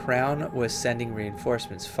 and the Crown was sending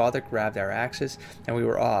reinforcements. Father grabbed our axes, and we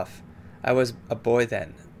were off. I was a boy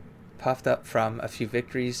then, puffed up from a few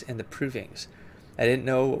victories in the provings. I didn't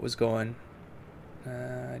know what was going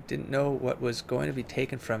to be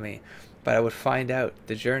taken from me, but I would find out.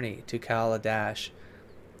 The journey to Kadhalash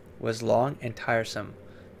was long and tiresome.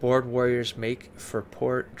 Bored warriors make for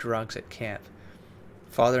poor drunks at camp.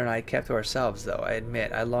 Father and I kept to ourselves, though. I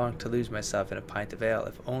admit I longed to lose myself in a pint of ale,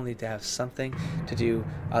 if only to have something to do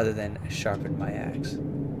other than sharpen my axe.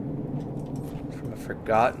 From a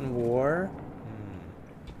forgotten war?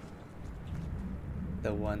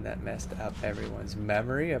 The one that messed up everyone's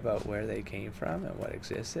memory about where they came from and what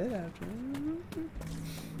existed after.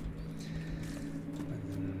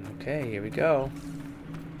 Okay, here we go.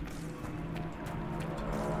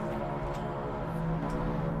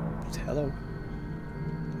 Hello.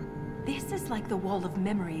 This is like the Wall of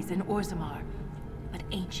Memories in Orzammar, but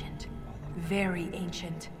ancient. Very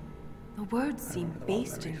ancient. The words seem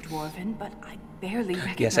based in Dwarven, but I barely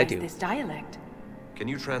recognize this dialect. Can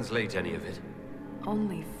you translate any of it?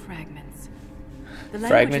 Only fragments. The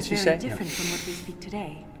Fragments, language you is very say? different from what we speak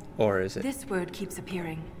today. Or is it? This word keeps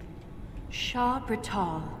appearing. Shah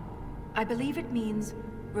Brital. I believe it means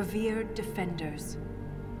revered defenders.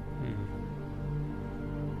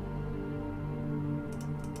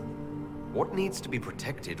 What needs to be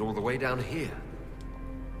protected all the way down here?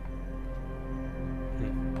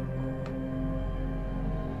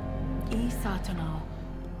 Isatanal.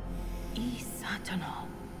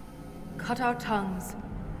 Cut our tongues.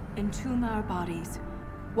 Entomb our bodies.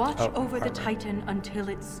 Watch over the Titan until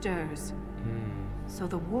it stirs. So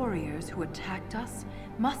the warriors who attacked us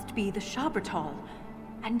must be the Shabertal.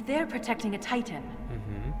 And they're protecting a Titan.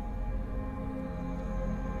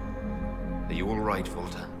 Are you all right,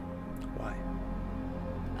 Volta? Why?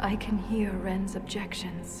 I can hear Ren's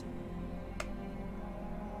objections.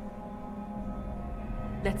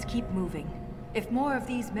 Let's keep moving. If more of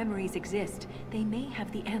these memories exist, they may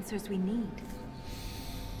have the answers we need.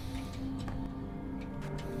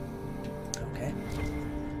 Okay.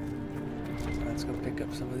 Let's go pick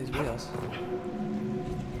up some of these wheels.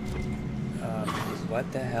 What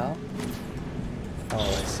the hell? Oh,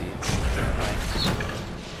 I see.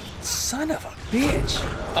 Son of a bitch!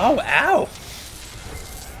 Oh, ow!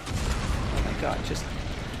 Oh my god, just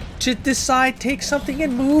to decide, take something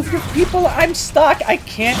and move your people. I'm stuck. I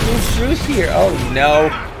can't move through here. Oh no.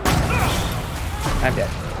 I'm dead.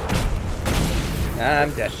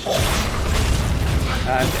 I'm dead.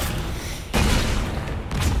 I'm dead.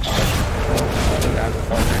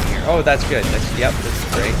 Oh, that's good. That's, yep, this is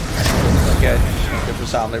great. That's good. Good for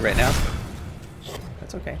Somley right now.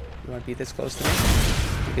 That's okay. You want to be this close to me?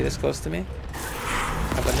 You be this close to me?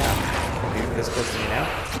 How about now? You be this close to me now?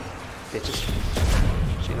 Bitches.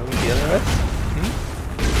 Do you know what we're dealing with?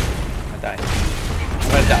 I'm gonna die. I'm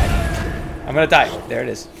gonna die. I'm gonna die. There it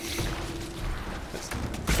is.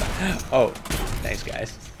 Oh, thanks,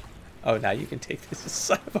 guys. Oh, now you can take this.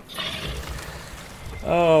 Son of a...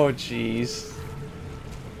 Oh, jeez.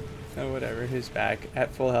 Oh, whatever. He's back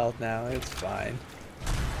at full health now. It's fine.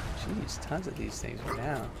 Jeez, tons of these things right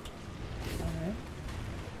now. Alright.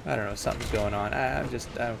 I don't know. Something's going on. I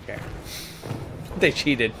don't care. They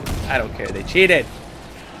cheated. I don't care. They cheated.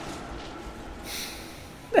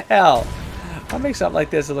 What the hell? I'll make something like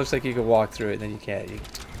this. It looks like you can walk through it, and then you can't. You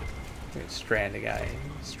strand a guy.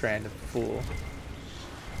 Strand a fool.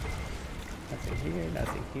 Nothing here.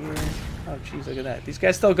 Nothing here. Oh, jeez. Look at that. These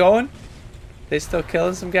guys still going? They still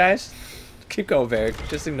killing some guys? Keep going, Varric.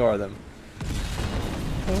 Just ignore them.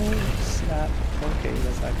 Oh, snap. Okay,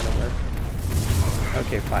 that's not gonna work.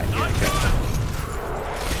 Okay, fine. Here we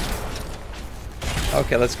go.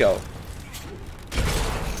 Okay, let's go.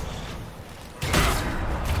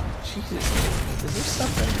 Jesus. Is there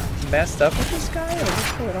something messed up with this guy? Or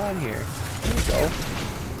what's going on here? Here we go.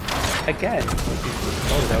 Again.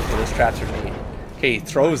 Oh, okay, those traps are me. Okay, he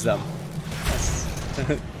throws them. That's...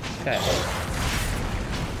 okay.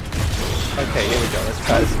 Okay, here we go. Let's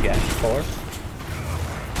try this again. 4.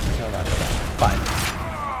 No, not fine.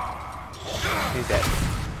 He's dead.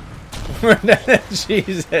 We're dead.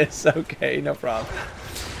 Jesus. Okay, no problem.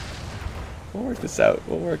 We'll work this out.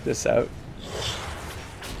 We'll work this out.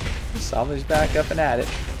 Somebody's back up and at it.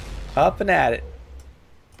 Up and at it.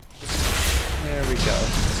 There we go.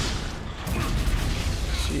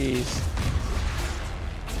 Jeez.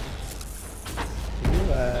 You,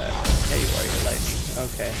 yeah, you are. You're lightning.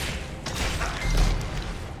 Okay.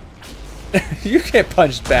 You get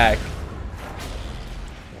punched back.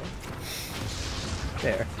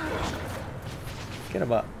 There. Get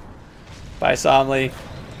him up. Bye, Somley.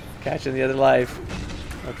 Catching the other life.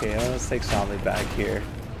 Okay, let's take Somley back here.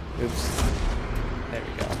 Oops. There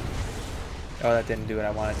we go. Oh, that didn't do what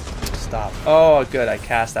I wanted to stop. Oh, good. I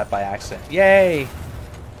cast that by accident. Yay!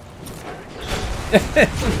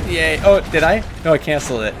 Yay. Oh, did I? No, I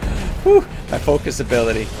canceled it. Whew. My focus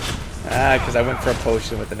ability. Ah, because I went for a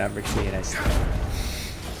potion with the number key and I still...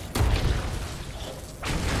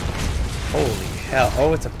 Holy hell.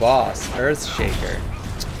 Oh, it's a boss. Earthshaker.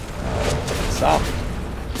 So,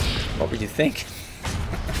 what were you thinking?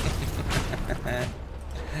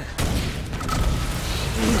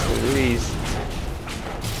 Jeez Louise.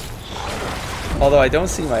 Although I don't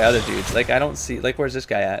see my other dudes. Like, I don't see... Like, where's this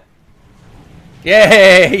guy at?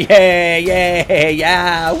 Yay! Yay! Yay!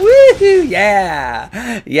 Yeah! Woohoo!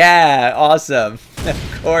 Yeah! Yeah! Awesome!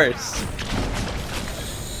 Of course.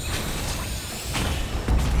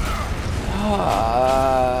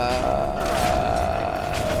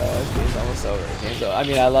 Game's almost over. Game's over. I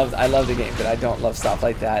mean, I love the game, but I don't love stuff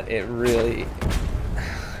like that. It really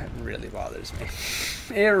bothers me.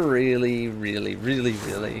 It really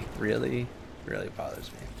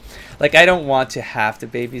bothers me. Like, I don't want to have to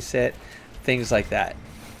babysit things like that.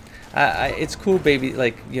 It's cool,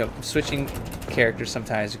 like, you know, switching characters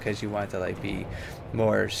sometimes because you want to, like, be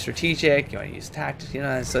more strategic, you want to use tactics, you know,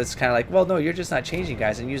 and so it's kind of like, well, no, you're just not changing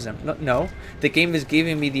guys and using them. No, the game is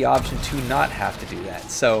giving me the option to not have to do that,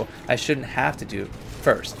 so I shouldn't have to do it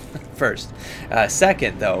first.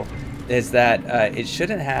 Second, though, is that it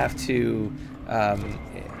shouldn't have to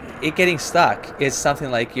it getting stuck is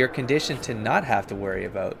something like you're conditioned to not have to worry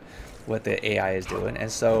about what the AI is doing,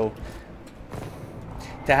 and so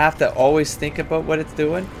to have to always think about what it's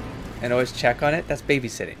doing and always check on it, that's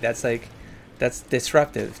babysitting. That's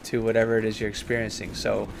disruptive to whatever it is you're experiencing.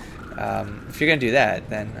 So if you're gonna do that,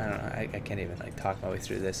 then I don't know, I can't even like talk my way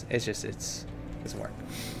through this. It's just it doesn't work.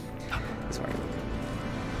 It doesn't work.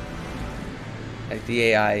 Like the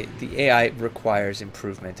AI requires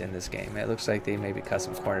improvement in this game. It looks like they maybe cut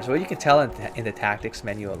some corners. Well, you can tell in the tactics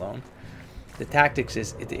menu alone. The tactics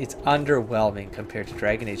it's underwhelming compared to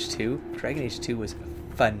Dragon Age 2. Dragon Age 2 was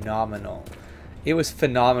phenomenal. It was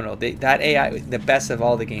phenomenal. That AI, the best of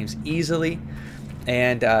all the games, easily.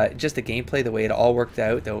 And just the gameplay, the way it all worked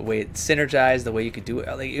out, the way it synergized, the way you could do it,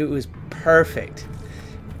 like it was perfect.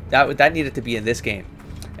 That needed to be in this game.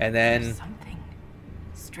 And then There's something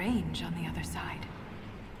strange on the other side.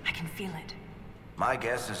 I can feel it. My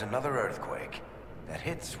guess is another earthquake that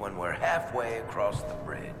hits when we're halfway across the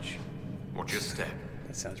bridge. Watch your step.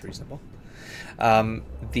 that sounds reasonable.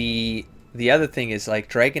 The other thing is like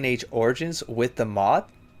Dragon Age Origins with the mod,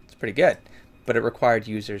 it's pretty good, but it required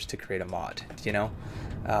users to create a mod, you know?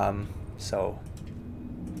 So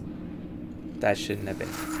that shouldn't have been,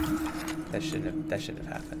 that shouldn't have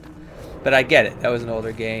happened. But I get it. That was an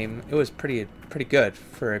older game. It was pretty good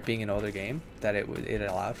for it being an older game that it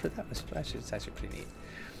allowed for that. It's actually pretty neat.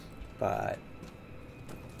 But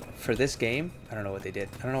for this game, I don't know what they did.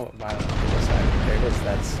 I don't know why. There it is.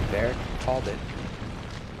 That's Barrett called it.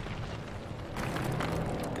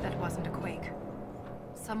 That wasn't a quake.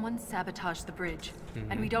 Someone sabotaged the bridge,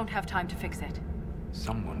 and we don't have time to fix it.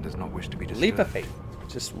 Someone does not wish to be disturbed. Leap of faith.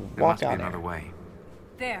 Just There walk must be on another there. way.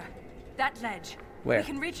 There, that ledge. Where? We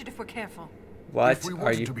can reach it if we're careful. What If we are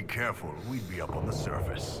wanted you? to be careful, we'd be up on the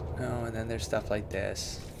surface. Oh, and then there's stuff like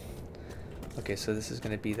this. Okay, so this is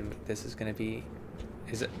gonna be the. This is gonna be.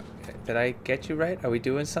 Is it? Did I get you right? Are we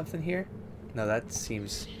doing something here? No, that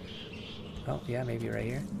seems. Oh yeah, maybe right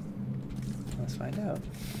here. Let's find out.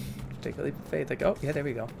 Take a leap of faith. Like, oh yeah, there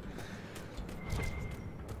we go.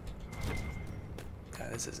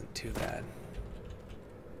 God, this isn't too bad.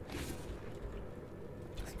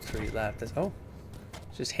 3 left. That's, oh,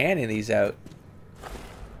 just handing these out.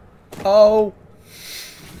 Oh,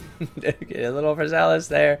 get a little overzealous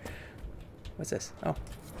there. What's this? Oh,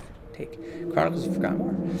 take Chronicles of Forgotten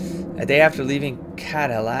War. A day after leaving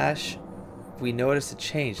Catalash, we noticed a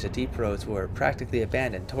change. The deep roads were practically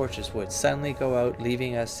abandoned. Torches would suddenly go out,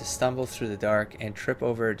 leaving us to stumble through the dark and trip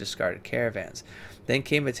over discarded caravans. Then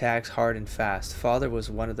came attacks hard and fast. Father was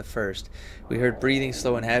one of the first. We heard breathing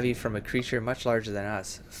slow and heavy from a creature much larger than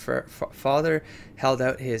us. Father held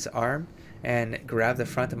out his arm and grabbed the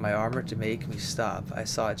front of my armor to make me stop. I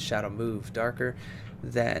saw its shadow move, darker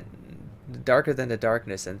than the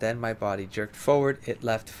darkness, and then my body jerked forward. It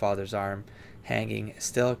left Father's arm hanging,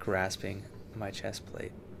 still grasping my chest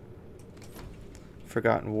plate.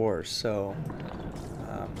 Forgotten Wars. So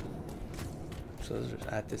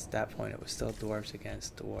at that point, it was still dwarves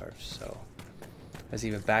against dwarves. So, as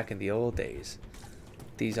even back in the old days,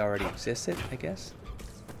 these already existed, I guess.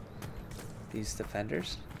 These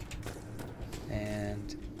defenders,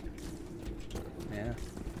 and yeah.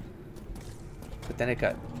 But then it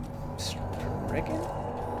got stricken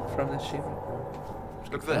from the ship.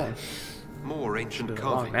 Look there. More ancient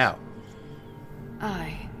carvings. Now.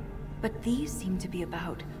 Aye, but these seem to be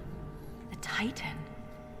about the Titan.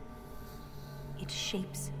 It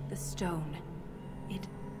shapes the stone. It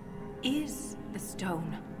is the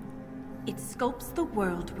stone. It sculpts the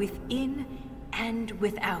world within and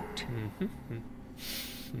without.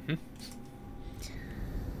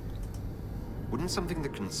 Wouldn't something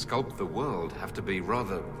that can sculpt the world have to be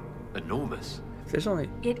rather enormous? There's only.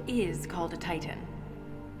 It is called a Titan.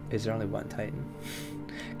 Is there only one Titan?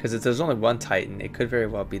 Because if there's only one Titan, it could very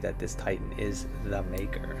well be that this Titan is the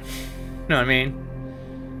maker. You know what I mean?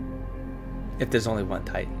 If there's only one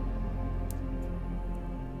Titan.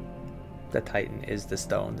 The Titan is the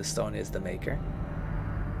stone is the maker.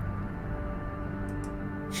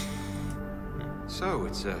 So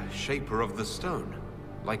it's a shaper of the stone,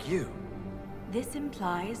 like you. This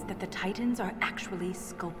implies that the Titans are actually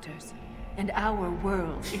sculptors, and our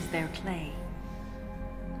world is their clay.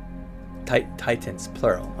 Titans,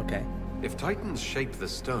 plural, okay. If Titans shape the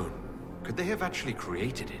stone, could they have actually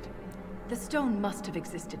created it? The stone must have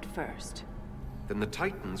existed first. Then the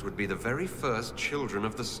Titans would be the very first children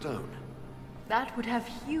of the stone. That would have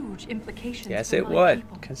huge implications. Yes, for it my would,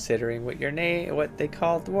 people. considering what they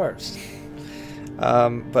call dwarves.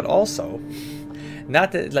 But also,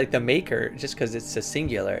 not that like the maker, just because it's a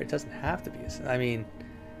singular, it doesn't have to be. I mean,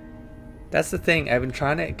 That's the thing. I've been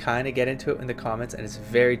trying to kind of get into it in the comments, and it's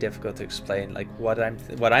very difficult to explain like what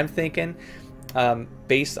I'm thinking.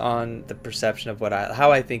 Based on the perception of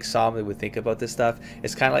how I think Somley would think about this stuff.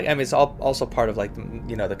 It's kind of like, I mean, it's also part of like,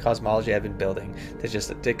 you know, the cosmology I've been building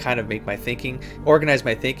to kind of make my thinking, organize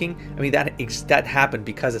my thinking. I mean, that happened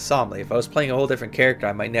because of Somley. If I was playing a whole different character,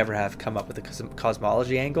 I might never have come up with the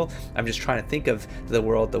cosmology angle. I'm just trying to think of the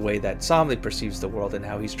world the way that Somley perceives the world, and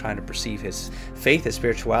how he's trying to perceive his faith, his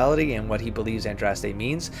spirituality, and what he believes Andraste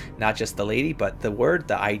means. Not just the lady, but the word,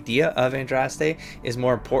 the idea of Andraste is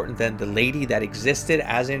more important than the lady that existed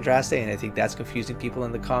as Andraste, and I think that's confusing people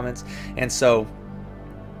in the comments. And so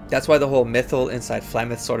that's why the whole Mythal inside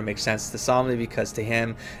Flemeth sort of makes sense to Somley, because to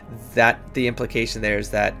him, that the implication there is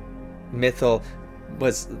that Mythal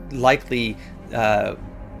was likely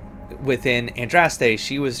within Andraste.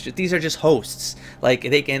 She was these are just hosts, like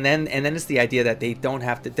they and then it's the idea that they don't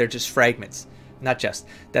have to, they're just fragments. Not just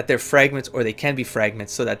that they're fragments, or they can be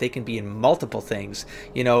fragments, so that they can be in multiple things.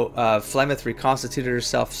 You know, Flemeth reconstituted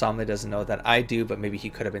herself. Somley doesn't know that, I do, but maybe he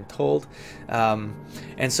could have been told.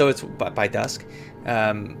 And so it's by dusk,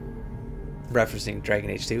 referencing Dragon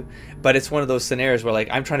Age 2. But it's one of those scenarios where, like,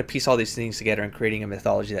 I'm trying to piece all these things together and creating a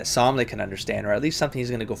mythology that Somley can understand, or at least something he's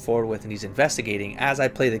going to go forward with and he's investigating as I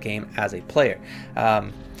play the game as a player.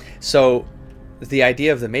 So the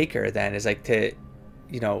idea of the Maker then is like to,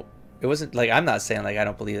 you know, it wasn't like, I'm not saying like I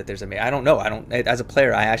don't believe that there's a I don't know. As a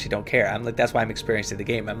player, I actually don't care. I'm like, that's why I'm experiencing the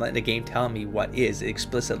game. I'm letting the game tell me what is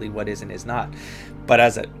explicitly, what is and is not. But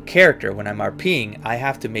as a character, when I'm RPing, I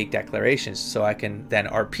have to make declarations, so I can then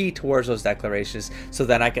RP towards those declarations, so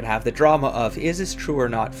then I can have the drama of, is this true or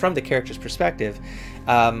not from the character's perspective,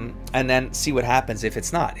 and then see what happens if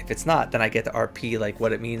it's not. If it's not, then I get to RP like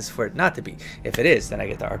what it means for it not to be. If it is, then I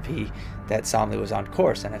get to RP that Somley was on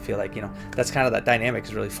course. And I feel like, you know, that's kind of, that dynamic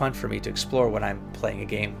is really fun for me to explore when I'm playing a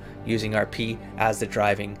game using RP as the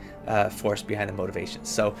driving force behind the motivation.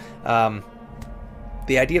 So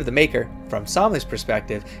the idea of the Maker from Somley's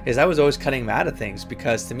perspective is I was always cutting him out of things,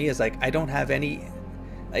 because to me it's like, I don't have any,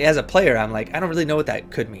 like, as a player, I'm like, I don't really know what that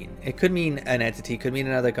could mean. It could mean an entity, could mean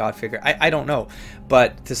another god figure. I don't know.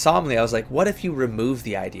 But to Somley, I was like, what if you remove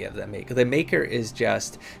the idea of the Maker? The Maker is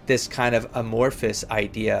just this kind of amorphous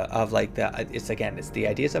idea of like it's the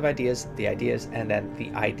ideas of ideas, the ideas, and then the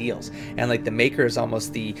ideals. And like the Maker is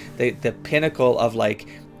almost the pinnacle of like,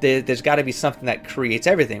 there's got to be something that creates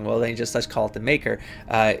everything. Well, then let's call it the Maker.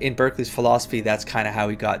 In Berkeley's philosophy, that's kind of how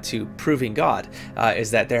we got to proving God, is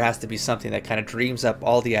that there has to be something that kind of dreams up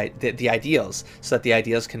all the ideals, so that the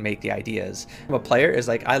ideals can make the ideas. I'm a player is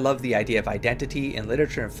like, I love the idea of identity in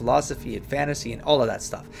literature and philosophy and fantasy and all of that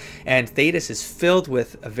stuff. And Thetis is filled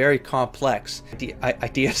with a very complex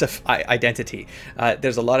ideas of identity.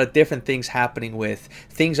 There's a lot of different things happening with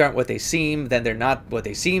things aren't what they seem, then they're not what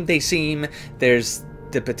they seem. There's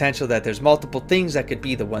the potential that there's multiple things that could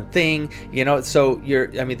be the one thing, you know. So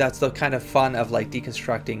I mean, that's the kind of fun of like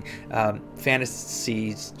deconstructing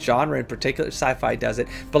fantasy genre in particular. Sci-fi does it,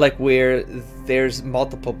 but like where there's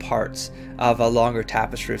multiple parts of a longer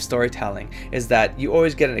tapestry of storytelling, is that you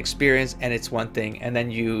always get an experience and it's one thing, and then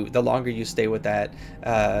the longer you stay with that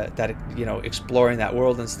you know, exploring that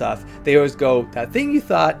world and stuff, they always go, that thing you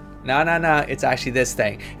thought, no, it's actually this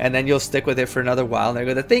thing. And then you'll stick with it for another while, and they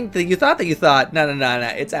go, the thing that you thought, no,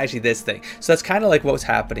 it's actually this thing. So that's kind of like what was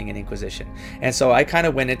happening in Inquisition. And so I kind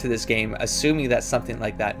of went into this game assuming that something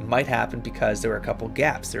like that might happen, because there were a couple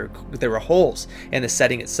gaps, there were holes in the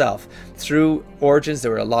setting itself. Through Origins,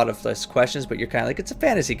 there were a lot of less questions, but you're kind of like, it's a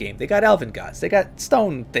fantasy game. They got elven gods, they got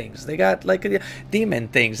stone things, they got like demon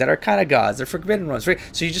things that are kind of gods, they're forbidden ones, right?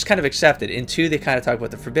 So you just kind of accept it. In 2, they kind of talk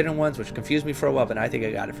about the forbidden ones, which confused me for a while, but I think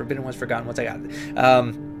I got it. Forbidden ones, forgotten ones, I got it.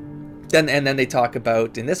 Then they talk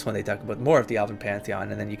about, in this one, they talk about more of the elven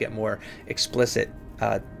pantheon, and then you get more explicit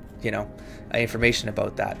you know, information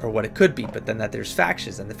about that, or what it could be. But then that there's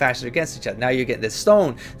factions, and the factions are against each other. Now you're getting this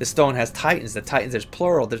stone. The stone has titans. The titans, there's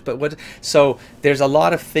plural. So there's a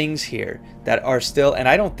lot of things here that are still, and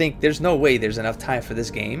I don't think, there's no way there's enough time for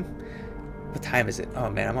this game. What time is it? Oh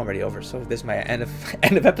man, I'm already over. So this is my end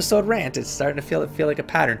of episode rant. It's starting to feel like a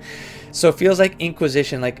pattern. So it feels like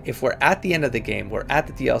Inquisition, like if we're at the end of the game, we're at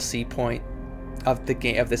the DLC point of the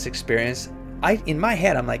game, of this experience. In my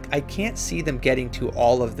head, I'm like, I can't see them getting to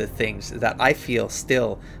all of the things that I feel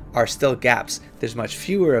are still gaps. There's much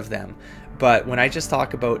fewer of them. But when I just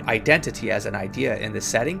talk about identity as an idea in this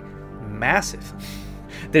setting, massive.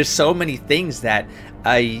 There's so many things that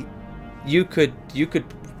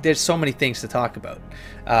there's so many things to talk about.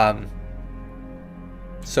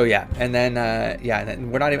 So yeah, and then and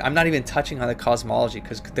then I'm not even touching on the cosmology,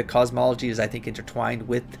 because the cosmology is, I think, intertwined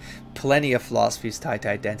with plenty of philosophies tied to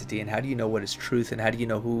identity, and how do you know what is truth, and how do you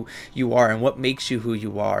know who you are, and what makes you who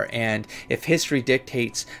you are. And if history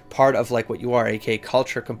dictates part of like what you are, aka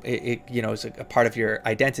culture, you know, is a part of your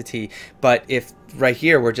identity. But if right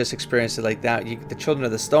here we're just experiencing like that, the Children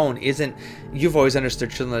of the Stone isn't, you've always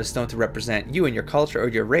understood Children of the Stone to represent you and your culture or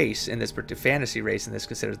your race, in this fantasy race, in this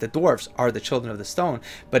considered the dwarves are the Children of the Stone,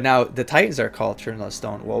 but now the Titans are called Children of the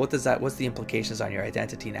Stone. Well, what's the implications on your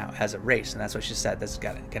identity now as a race? And that's what she said, this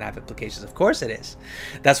can have implications. Of course it is.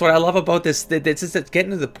 That's what I love about this. This is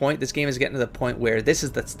getting to the point. This game is getting to the point where this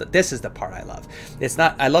is the part I love. It's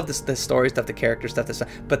not, I love the story stuff, the character stuff,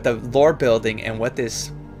 but the lore building and what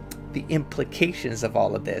this, the implications of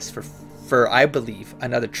all of this for I believe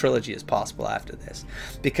another trilogy is possible after this,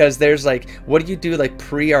 because there's like, what do you do like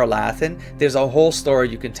pre-Arlathan? There's a whole story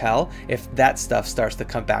you can tell if that stuff starts to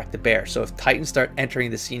come back to bear. So if Titans start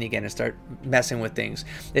entering the scene again and start messing with things,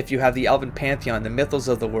 if you have the Elven Pantheon, the Mythos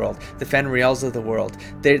of the world, the Fenriels of the world,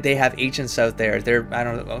 they have agents out there, they're, I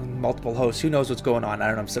don't know, multiple hosts, who knows what's going on, I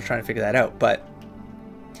don't know, I'm still trying to figure that out, but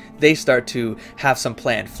they start to have some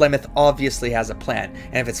plan. Flemeth obviously has a plan,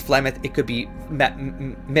 and if it's Flemeth, it could be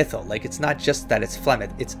Mythal. Like, it's not just that it's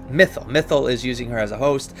Flemeth, it's Mythal. Mythal is using her as a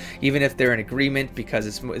host, even if they're in agreement, because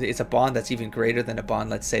it's a bond that's even greater than a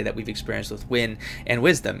bond, let's say, that we've experienced with Win and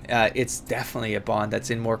Wisdom. It's definitely a bond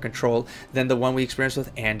that's in more control than the one we experienced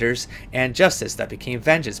with Anders and Justice that became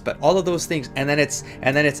Vengeance. But all of those things, and then it's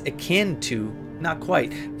akin to, not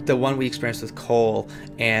quite, the one we experienced with Cole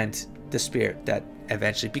and the Spirit that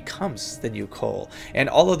eventually becomes the new Cole. And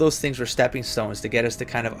all of those things were stepping stones to get us to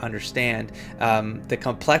kind of understand the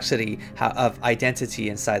complexity of identity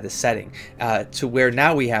inside the setting, to where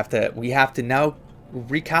now we have to now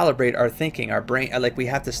recalibrate our thinking, our brain, like we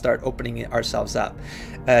have to start opening ourselves up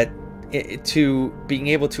to being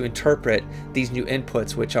able to interpret these new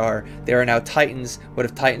inputs, which are, there are now Titans. What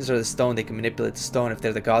if Titans are the stone? They can manipulate the stone. If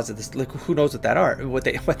they're the gods of this, like, who knows what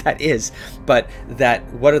that is, but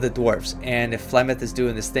what are the dwarves? And if Flemeth is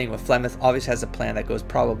doing this thing, well, Flemeth obviously has a plan that goes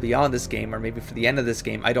probably beyond this game, or maybe for the end of this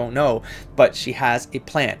game, I don't know, but she has a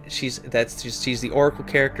plan. She's the Oracle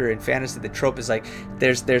character in fantasy. The trope is like,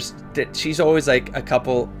 she's always like a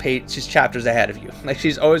couple she's chapters ahead of you. Like,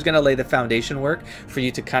 she's always going to lay the foundation work for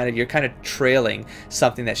you to you're kind of trailing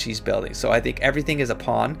something that she's building. So I think everything is a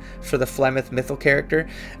pawn for the Flemeth Mythal character,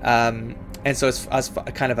 and so it's us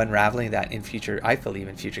kind of unraveling that in future, I believe,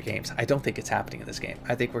 in future games. I don't think it's happening in this game.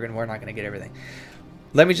 I think we're not gonna get everything.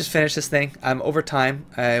 Let me just finish this thing. I'm over time.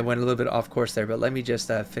 I went a little bit off course there, but let me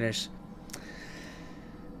just finish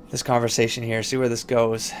this conversation here, see where this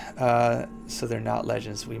goes. So they're not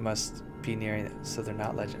legends. We must be nearing it. So they're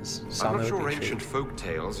not legends. I'm not sure ancient folk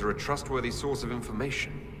tales are a trustworthy source of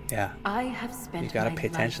information. Yeah. I have spent you gotta pay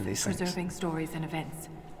attention to these things. Preserving stories and events.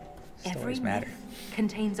 Stories Every matter. myth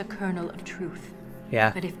contains a kernel of truth.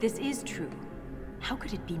 Yeah. But if this is true, how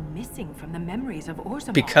could it be missing from the memories of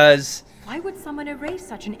Orzammar? Because why would someone erase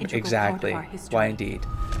such an integral exactly. part of our history? Why indeed?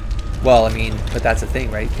 Well, I mean, but that's the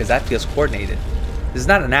thing, right? Because that feels coordinated. This is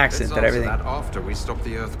not an accident that everything. That after we stop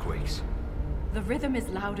the earthquakes. The rhythm is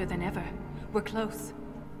louder than ever. We're close.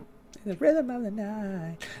 The rhythm of the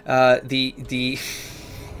night.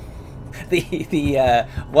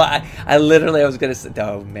 Well, I literally, I was gonna say,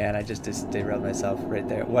 oh man, I just derailed myself right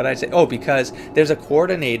there. What I say? Oh, because there's a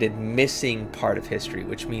coordinated missing part of history,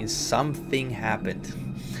 which means something happened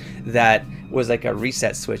that was like a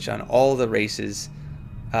reset switch on all the races'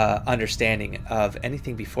 understanding of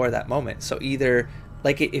anything before that moment. So either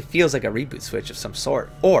like it feels like a reboot switch of some sort,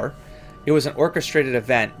 or it was an orchestrated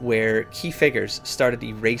event where key figures started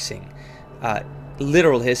erasing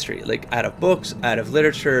literal history, like out of books, out of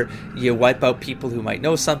literature. You wipe out people who might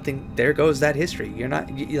know something, there goes that history. You're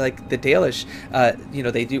not like the Dalish, you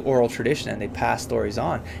know, they do oral tradition and they pass stories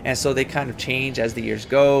on, and so they kind of change as the years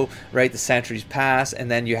go, right? The centuries pass,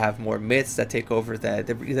 and then you have more myths that take over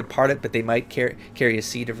the part of it, but they might carry a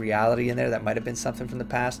seed of reality in there that might have been something from the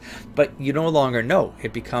past, but you no longer know.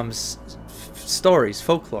 It becomes stories,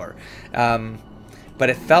 folklore. But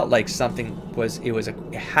it felt like something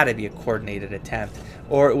it had to be a coordinated attempt,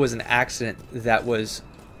 or it was an accident that was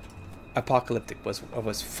apocalyptic,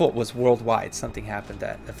 was worldwide. Something happened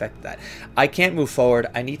that affected that. I can't move forward.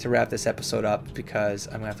 I need to wrap this episode up because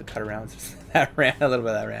I'm gonna have to cut around that rant, a little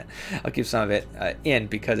bit of that rant. I'll keep some of it in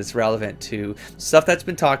because it's relevant to stuff that's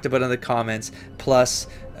been talked about in the comments, plus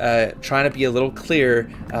trying to be a little clear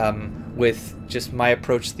with just my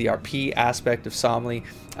approach to the RP aspect of Somley,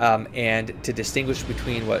 and to distinguish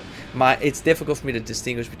between it's difficult for me to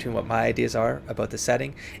distinguish between what my ideas are about the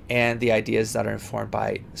setting and the ideas that are informed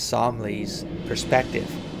by Somley's perspective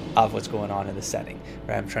of what's going on in the setting.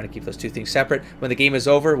 Right? I'm trying to keep those two things separate. When the game is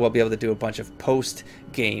over, we'll be able to do a bunch of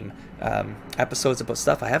post-game episodes about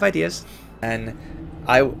stuff. I have ideas, and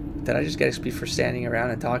did I just get XP for standing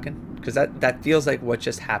around and talking? Because that feels like what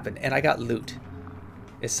just happened. And I got loot.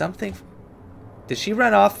 Is something... Did she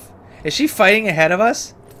run off? Is she fighting ahead of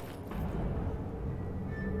us?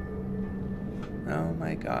 Oh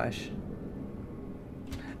my gosh.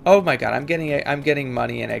 Oh my god, I'm getting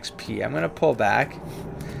money and XP. I'm gonna pull back.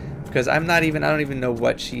 Because I don't even know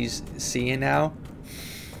what she's seeing now.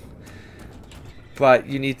 But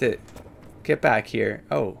you need to get back here.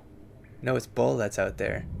 Oh. No, it's Bull that's out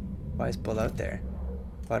there. Why is Bull out there?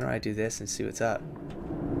 Why don't I do this and see what's up?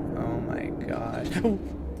 Oh my gosh.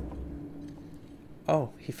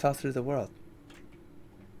 Oh, he fell through the world.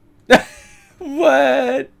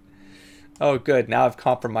 What? Oh, good. Now I've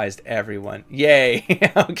compromised everyone. Yay.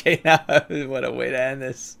 Okay, now what a way to end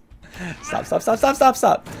this.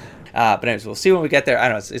 Stop. But anyways, we'll see when we get there. I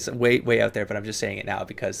don't know, it's way out there, but I'm just saying it now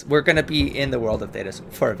because we're going to be in the world of Thedas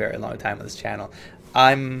for a very long time on this channel.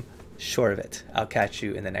 I'm sure of it. I'll catch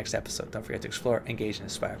you in the next episode. Don't forget to explore, engage, and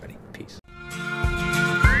inspire, buddy. Peace.